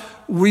 4,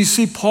 we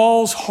see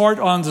Paul's heart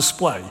on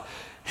display.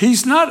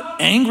 He's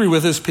not angry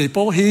with his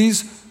people.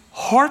 He's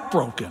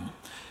heartbroken.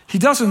 He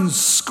doesn't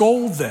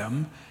scold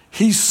them.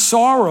 He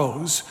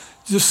sorrows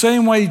the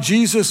same way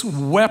Jesus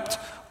wept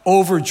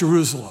over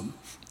Jerusalem.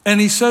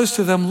 And he says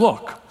to them,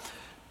 look,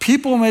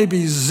 people may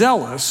be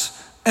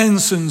zealous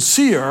and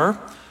sincere,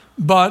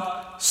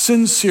 but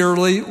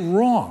sincerely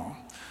wrong.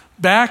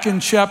 Back in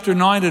chapter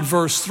 9 at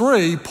verse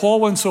 3, Paul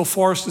went so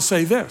far as to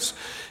say this.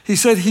 He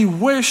said he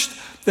wished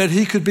that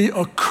he could be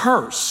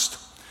accursed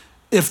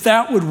if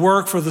that would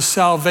work for the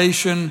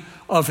salvation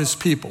of his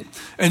people.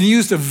 And he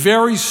used a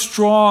very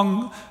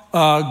strong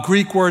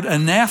Greek word,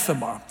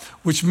 anathema,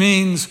 which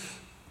means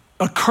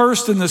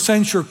accursed in the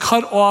sense you're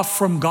cut off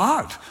from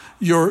God.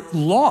 You're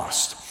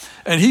lost.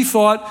 And he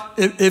thought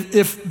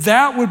if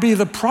that would be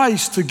the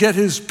price to get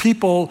his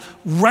people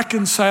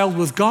reconciled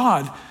with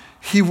God,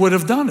 he would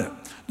have done it.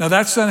 Now,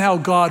 that's not how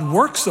God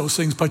works those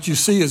things, but you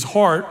see his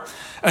heart,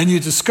 and you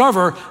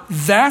discover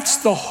that's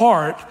the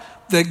heart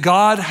that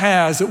God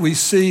has that we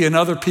see in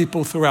other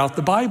people throughout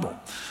the Bible.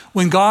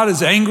 When God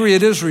is angry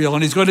at Israel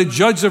and he's going to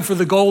judge them for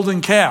the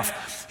golden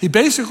calf, he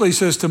basically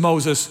says to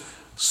Moses,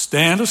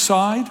 stand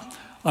aside,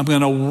 I'm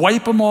going to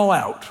wipe them all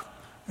out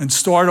and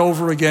start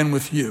over again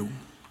with you.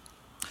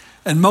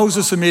 And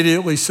Moses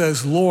immediately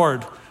says,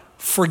 Lord,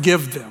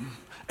 forgive them.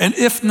 And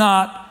if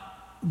not,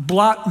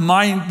 blot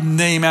my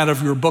name out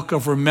of your book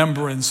of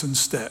remembrance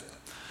instead.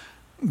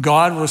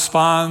 God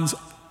responds,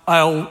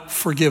 I'll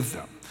forgive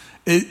them.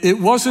 It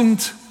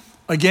wasn't,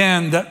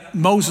 again,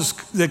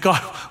 that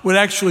God would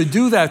actually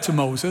do that to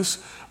Moses,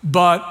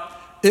 but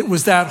it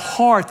was that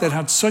heart that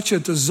had such a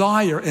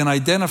desire and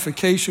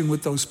identification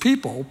with those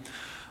people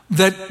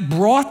that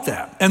brought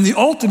that. And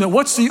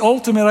what's the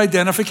ultimate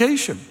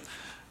identification?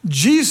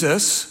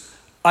 Jesus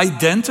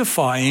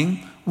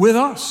identifying with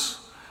us,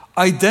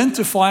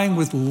 identifying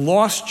with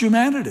lost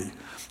humanity,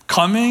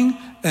 coming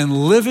and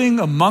living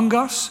among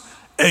us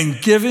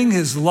and giving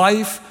his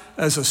life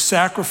as a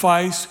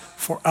sacrifice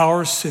for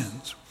our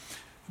sins.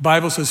 The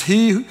Bible says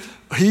he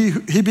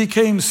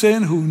became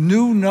sin who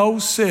knew no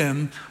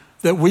sin,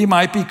 that we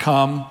might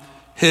become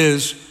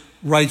his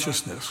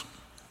righteousness.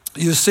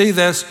 You see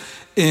this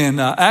in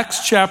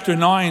Acts chapter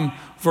 9,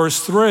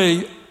 verse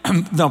 3.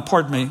 No,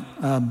 pardon me.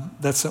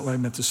 That's not what I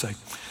meant to say.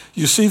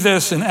 You see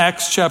this in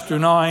Acts chapter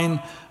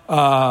 9,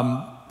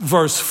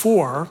 verse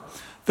 4,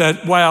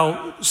 that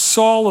while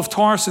Saul of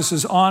Tarsus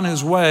is on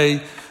his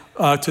way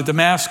to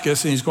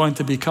Damascus and he's going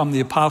to become the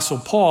Apostle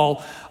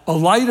Paul, a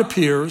light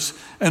appears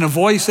and a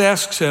voice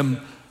asks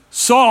him,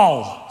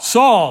 Saul,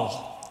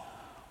 Saul,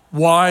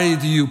 why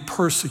do you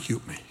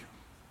persecute me?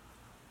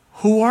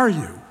 Who are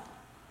you?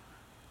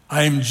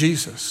 I am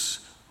Jesus,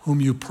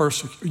 whom you're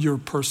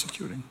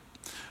persecuting.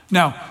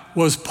 Now,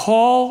 was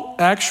Paul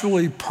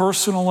actually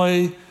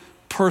personally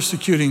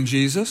persecuting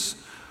Jesus?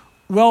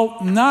 Well,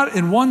 not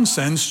in one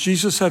sense.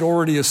 Jesus had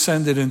already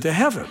ascended into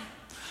heaven.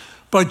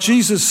 But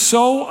Jesus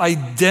so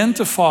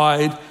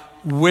identified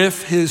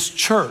with his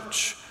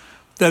church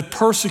that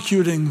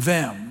persecuting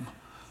them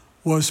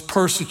was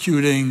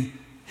persecuting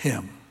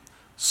him.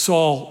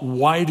 Saul,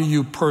 why do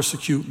you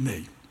persecute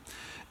me?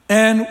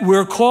 And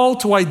we're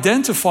called to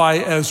identify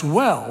as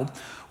well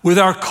with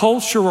our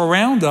culture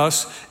around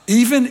us,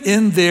 even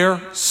in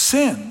their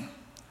sin.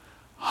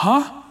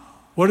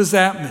 What does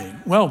that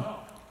mean?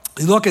 Well,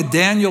 you look at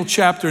Daniel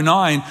chapter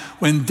 9,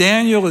 when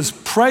Daniel is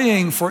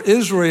praying for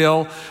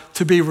Israel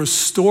to be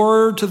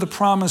restored to the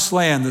promised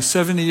land. The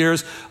 70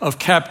 years of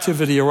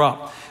captivity are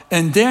up.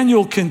 And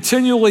Daniel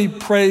continually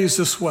prays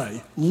this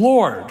way,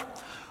 Lord,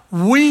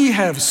 we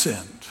have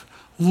sinned.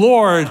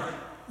 Lord,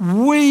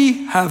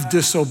 we have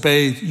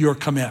disobeyed your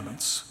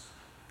commandments.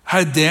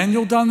 Had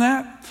Daniel done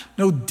that?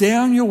 No,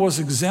 Daniel was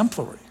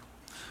exemplary.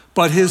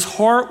 But his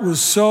heart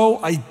was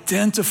so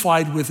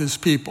identified with his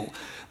people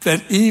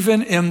that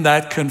even in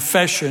that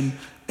confession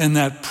and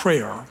that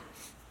prayer,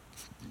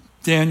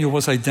 Daniel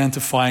was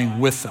identifying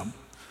with them.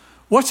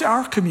 What's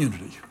our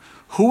community?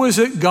 Who is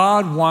it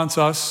God wants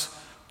us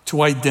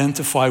to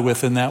identify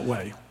with in that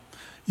way?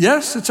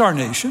 Yes, it's our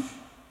nation.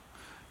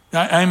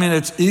 I mean,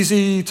 it's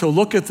easy to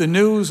look at the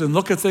news and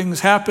look at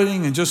things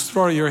happening and just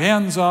throw your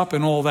hands up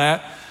and all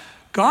that.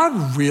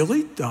 God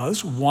really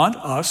does want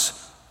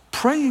us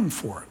praying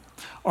for it.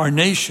 Our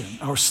nation,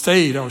 our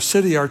state, our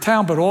city, our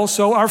town, but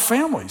also our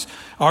families,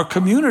 our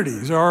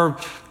communities, our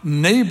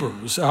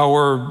neighbors,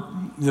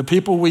 the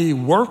people we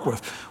work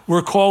with.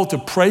 We're called to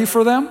pray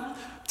for them,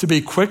 to be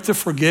quick to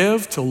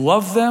forgive, to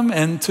love them,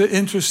 and to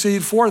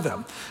intercede for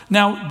them.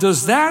 Now,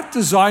 does that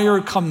desire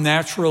come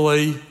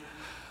naturally?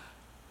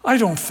 I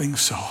don't think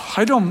so.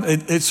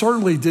 It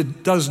certainly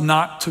does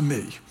not to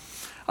me.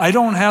 I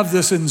don't have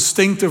this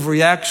instinctive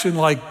reaction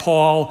like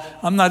Paul.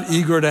 I'm not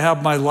eager to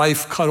have my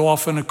life cut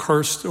off and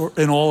accursed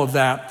and all of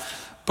that.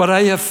 But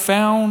I have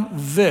found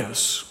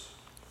this,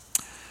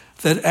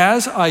 that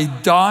as I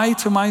die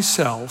to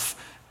myself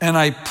and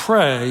I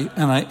pray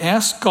and I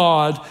ask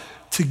God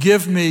to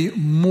give me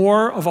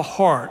more of a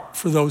heart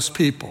for those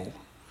people,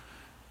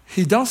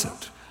 he does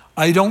it.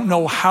 I don't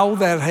know how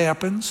that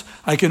happens.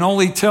 I can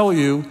only tell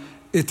you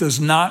it does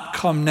not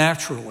come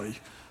naturally.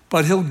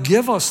 But he'll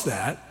give us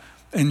that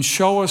and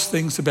show us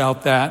things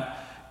about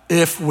that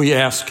if we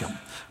ask him.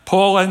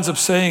 Paul ends up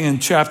saying in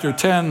chapter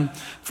 10,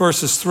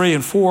 verses 3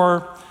 and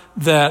 4,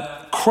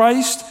 that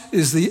Christ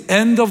is the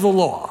end of the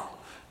law.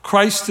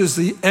 Christ is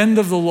the end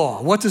of the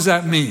law. What does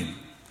that mean?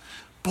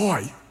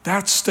 Boy,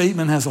 that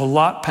statement has a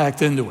lot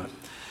packed into it.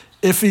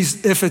 If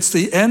it's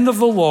the end of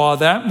the law,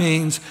 that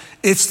means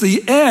it's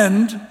the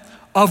end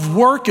of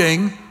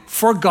working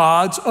for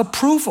God's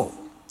approval.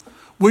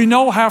 We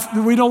no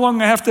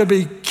longer have to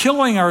be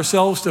killing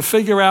ourselves to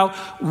figure out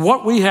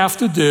what we have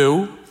to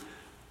do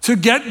to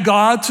get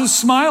God to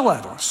smile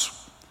at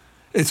us.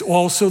 It's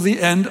also the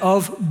end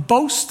of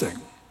boasting.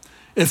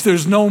 If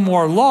there's no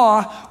more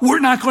law, we're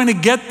not going to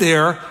get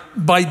there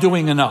by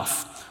doing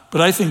enough.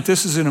 But I think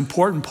this is an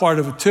important part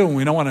of it too, and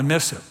we don't want to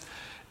miss it.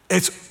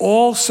 It's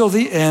also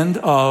the end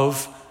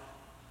of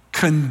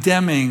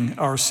condemning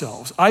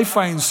ourselves. I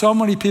find so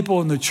many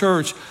people in the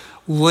church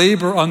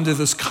labor under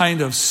this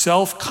kind of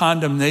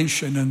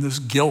self-condemnation and this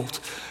guilt.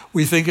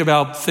 We think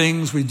about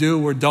things we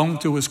do or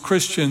don't do as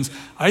Christians.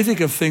 I think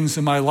of things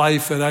in my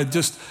life that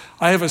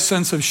I have a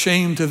sense of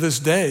shame to this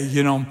day,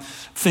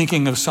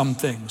 thinking of some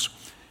things.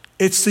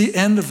 It's the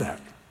end of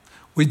that.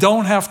 We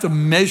don't have to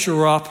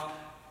measure up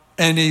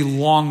any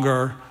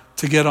longer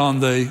to get on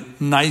the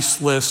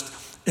nice list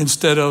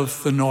instead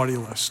of the naughty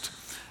list.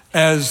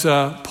 As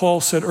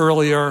Paul said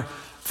earlier,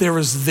 there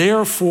is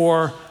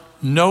therefore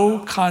no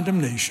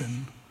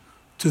condemnation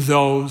to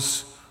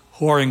those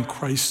who are in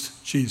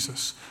Christ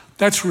Jesus.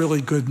 That's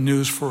really good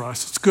news for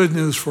us. It's good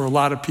news for a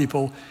lot of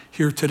people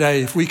here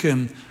today if we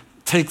can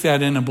take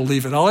that in and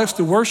believe it. I'll ask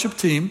the worship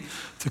team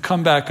to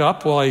come back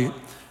up while I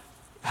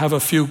have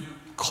a few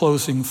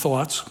closing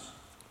thoughts.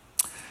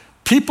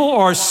 People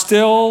are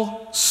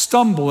still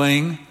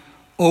stumbling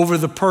over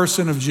the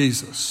person of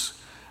Jesus.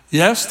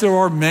 Yes, there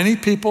are many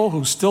people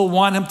who still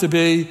want him to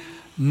be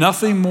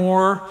nothing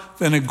more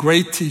than a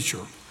great teacher.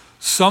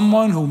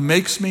 Someone who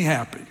makes me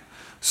happy.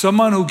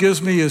 Someone who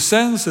gives me a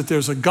sense that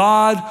there's a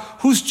God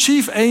whose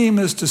chief aim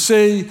is to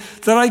see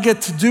that I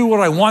get to do what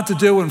I want to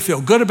do and feel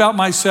good about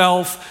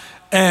myself,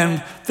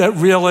 and that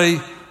really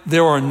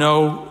there are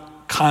no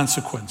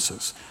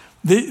consequences.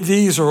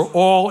 These are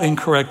all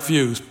incorrect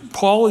views.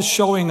 Paul is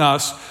showing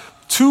us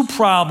two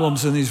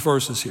problems in these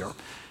verses here.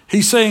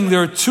 He's saying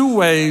there are two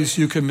ways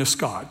you can miss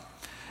God.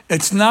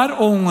 It's not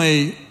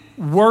only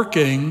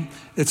working,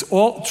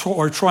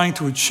 or trying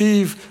to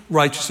achieve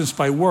righteousness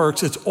by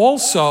works. It's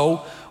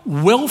also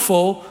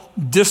willful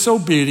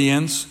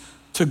disobedience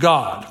to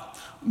God.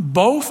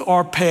 Both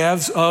are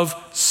paths of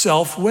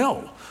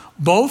self-will.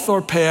 Both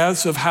are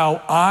paths of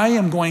how I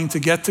am going to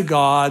get to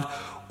God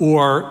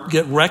or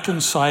get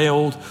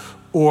reconciled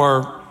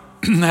or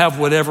have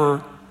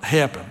whatever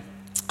happen.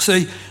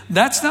 See,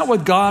 that's not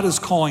what God is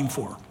calling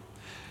for.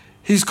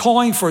 He's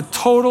calling for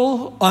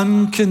total,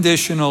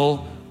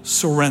 unconditional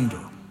surrender.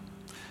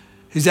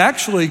 He's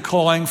actually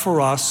calling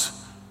for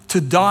us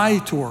to die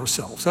to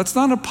ourselves. That's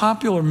not a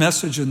popular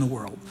message in the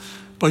world.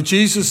 But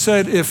Jesus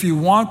said, if you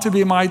want to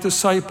be my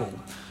disciple,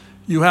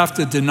 you have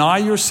to deny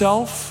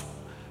yourself,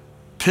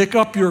 pick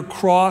up your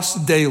cross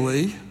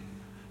daily,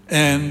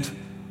 and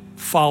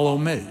follow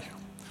me.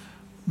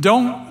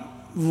 Don't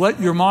let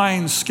your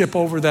mind skip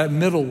over that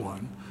middle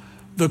one.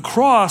 The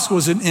cross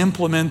was an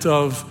implement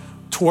of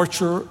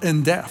torture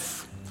and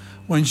death.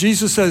 When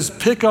Jesus says,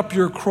 pick up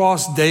your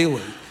cross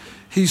daily,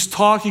 he's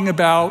talking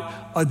about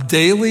a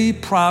daily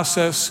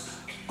process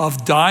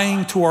of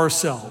dying to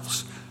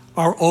ourselves,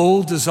 our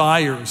old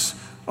desires,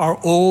 our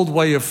old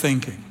way of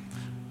thinking.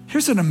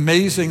 Here's an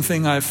amazing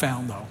thing I've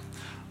found, though.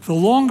 The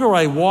longer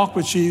I walk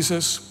with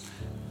Jesus,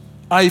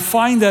 I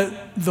find that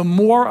the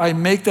more I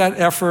make that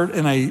effort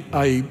and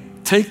I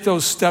take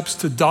those steps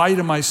to die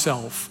to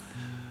myself,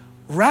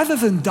 rather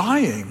than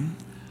dying,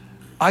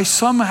 I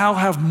somehow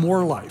have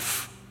more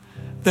life.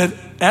 That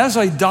as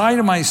I die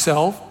to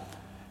myself,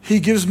 he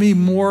gives me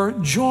more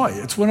joy.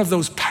 It's one of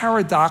those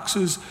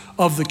paradoxes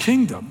of the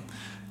kingdom.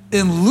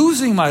 In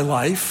losing my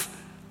life,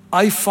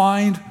 I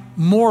find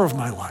more of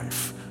my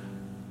life.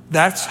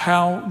 That's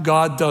how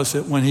God does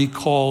it when he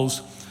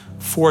calls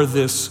for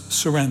this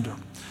surrender.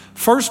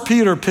 1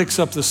 Peter picks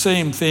up the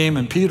same theme,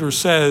 and Peter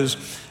says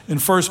in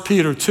 1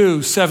 Peter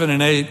 2, 7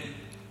 and 8,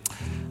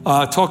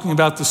 talking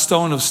about the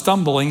stone of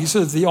stumbling, he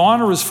says, the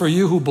honor is for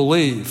you who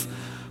believe,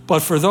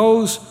 but for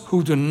those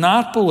who do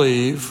not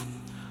believe,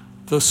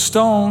 the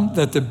stone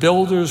that the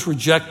builders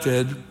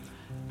rejected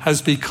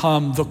has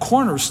become the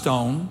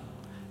cornerstone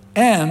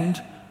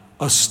and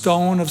a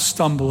stone of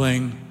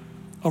stumbling,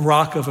 a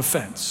rock of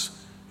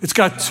offense. It's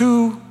got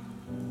two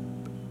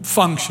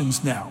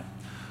functions now.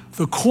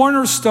 The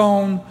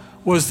cornerstone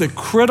was the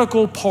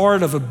critical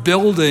part of a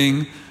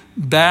building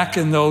back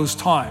in those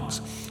times.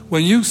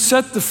 When you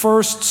set the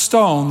first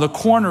stone, the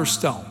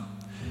cornerstone,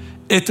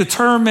 it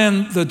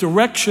determined the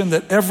direction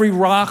that every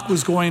rock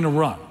was going to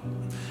run.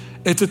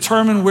 It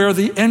determined where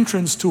the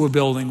entrance to a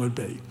building would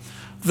be.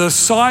 The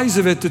size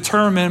of it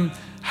determined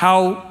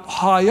how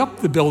high up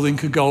the building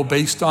could go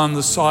based on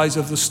the size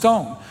of the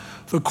stone.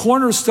 The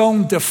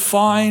cornerstone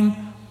defined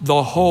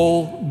the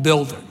whole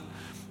building.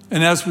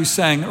 And as we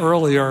sang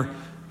earlier,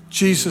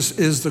 Jesus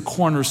is the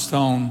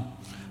cornerstone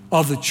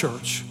of the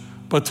church.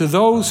 But to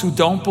those who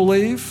don't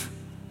believe,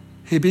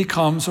 he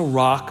becomes a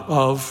rock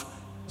of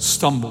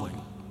stumbling.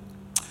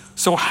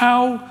 So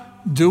how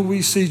do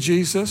we see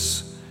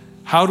Jesus?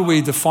 How do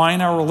we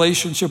define our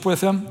relationship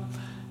with him?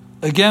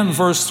 Again,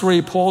 verse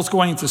 3, Paul's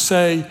going to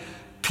say,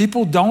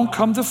 people don't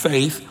come to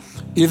faith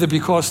either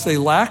because they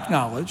lack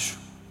knowledge,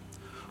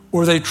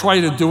 or they try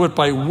to do it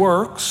by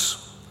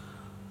works,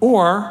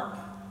 or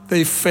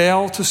they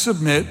fail to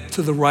submit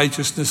to the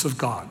righteousness of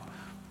God.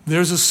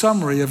 There's a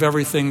summary of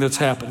everything that's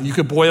happening. You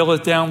could boil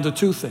it down to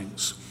two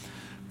things.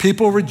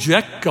 People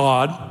reject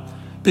God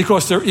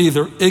because they're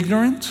either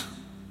ignorant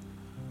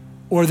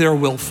or they're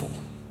willful.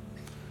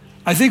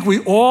 I think we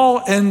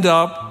all end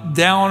up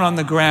down on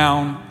the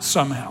ground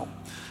somehow.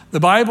 The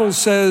Bible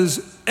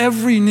says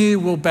every knee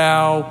will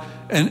bow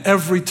and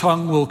every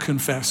tongue will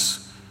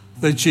confess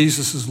that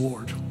Jesus is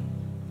Lord.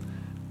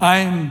 I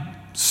am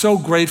so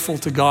grateful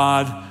to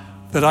God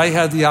that I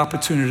had the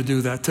opportunity to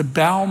do that, to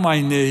bow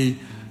my knee,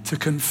 to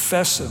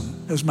confess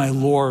him as my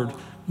Lord,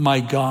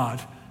 my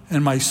God,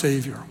 and my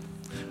Savior.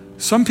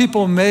 Some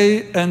people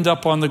may end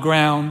up on the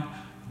ground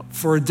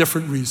for a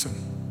different reason.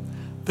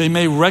 They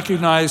may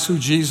recognize who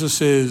Jesus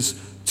is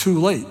too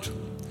late.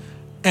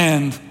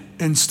 And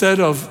instead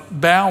of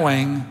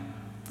bowing,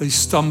 they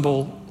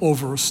stumble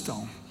over a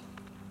stone.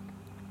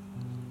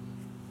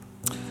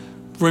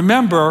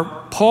 Remember,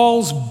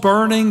 Paul's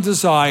burning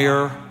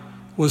desire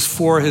was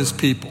for his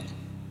people.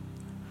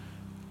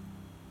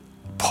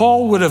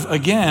 Paul would have,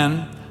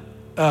 again,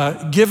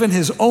 given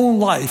his own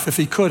life, if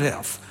he could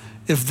have,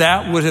 if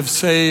that would have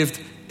saved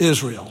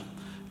Israel.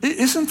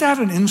 Isn't that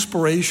an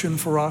inspiration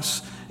for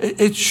us?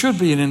 It should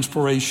be an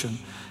inspiration.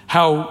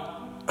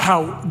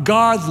 How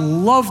God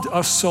loved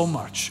us so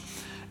much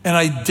and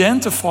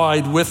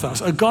identified with us.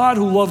 A God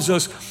who loves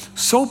us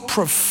so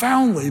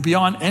profoundly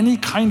beyond any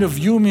kind of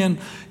human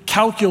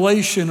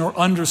calculation or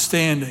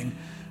understanding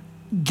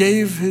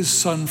gave his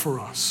son for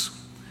us.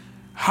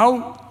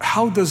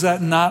 How does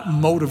that not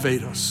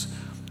motivate us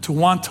to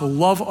want to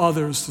love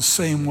others the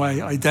same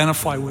way,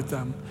 identify with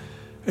them,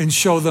 and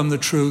show them the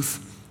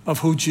truth of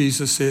who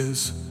Jesus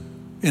is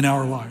in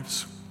our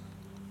lives?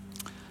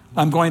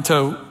 I'm going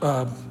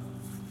to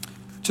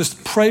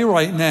just pray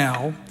right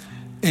now,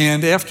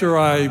 and after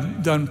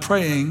I'm done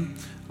praying,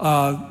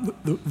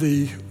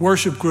 the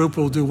worship group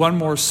will do one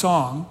more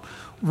song.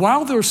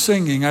 While they're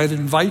singing, I'd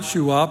invite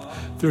you up.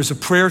 There's a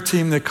prayer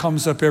team that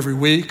comes up every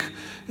week.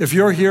 If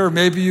you're here,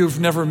 maybe you've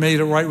never made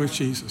it right with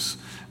Jesus.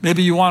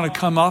 Maybe you want to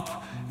come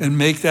up and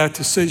make that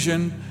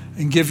decision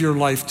and give your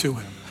life to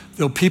him.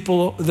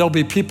 There'll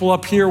be people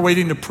up here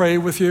waiting to pray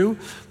with you.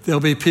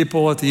 There'll be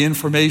people at the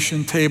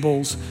information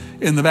tables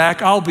in the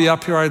back. I'll be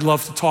up here. I'd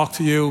love to talk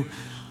to you,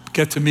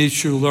 get to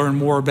meet you, learn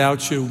more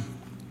about you.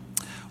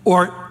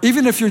 Or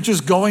even if you're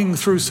just going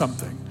through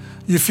something,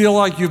 you feel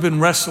like you've been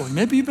wrestling.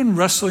 Maybe you've been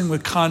wrestling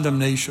with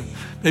condemnation.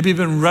 Maybe you've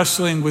been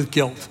wrestling with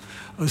guilt,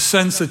 a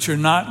sense that you're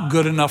not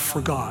good enough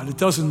for God. It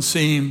doesn't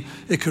seem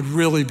it could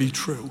really be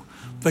true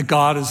that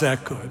God is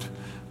that good.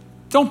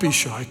 Don't be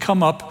shy.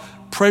 Come up,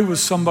 pray with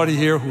somebody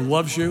here who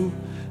loves you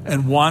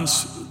and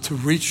wants to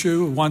reach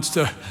you, wants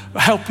to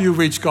help you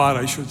reach God,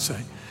 I should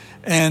say.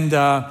 And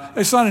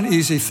it's not an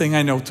easy thing,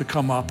 I know, to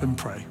come up and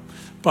pray.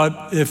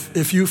 But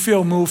if you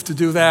feel moved to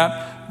do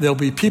that, there'll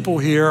be people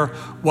here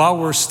while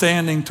we're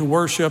standing to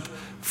worship.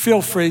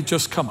 Feel free,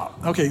 just come up.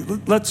 Okay,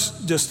 let's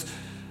just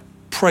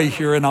pray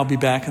here, and I'll be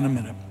back in a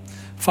minute.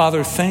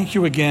 Father, thank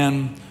you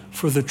again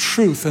for the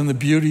truth and the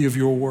beauty of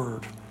your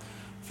word,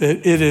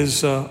 that it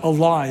is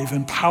alive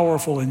and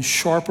powerful and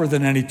sharper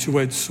than any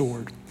two-edged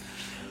sword.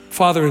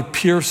 Father, it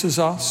pierces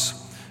us.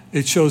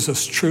 It shows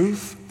us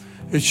truth.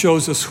 It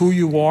shows us who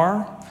you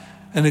are,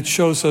 and it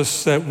shows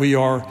us that we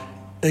are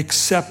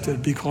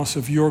accepted because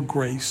of your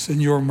grace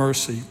and your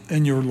mercy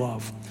and your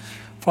love.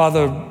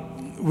 Father,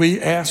 we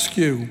ask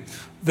you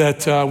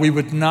that we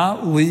would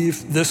not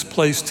leave this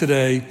place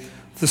today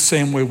the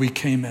same way we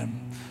came in.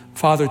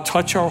 Father,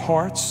 touch our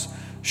hearts.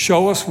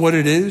 Show us what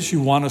it is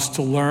you want us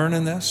to learn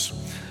in this.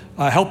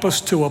 Help us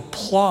to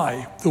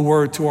apply the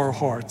word to our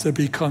hearts, that it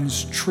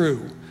becomes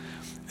true,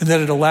 and that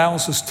it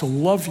allows us to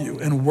love you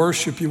and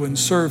worship you and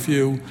serve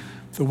you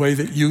the way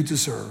that you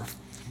deserve.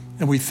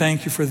 And we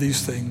thank you for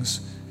these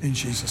things in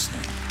Jesus'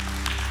 name.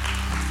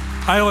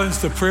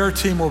 Highlands, the prayer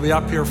team will be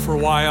up here for a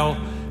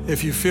while.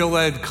 If you feel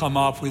led, come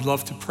up. We'd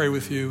love to pray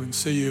with you and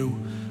see you.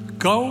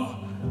 Go.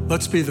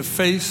 Let's be the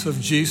face of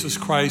Jesus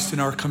Christ in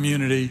our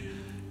community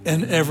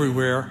and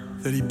everywhere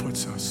that he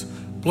puts us.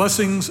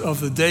 Blessings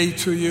of the day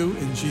to you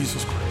in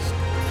Jesus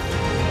Christ.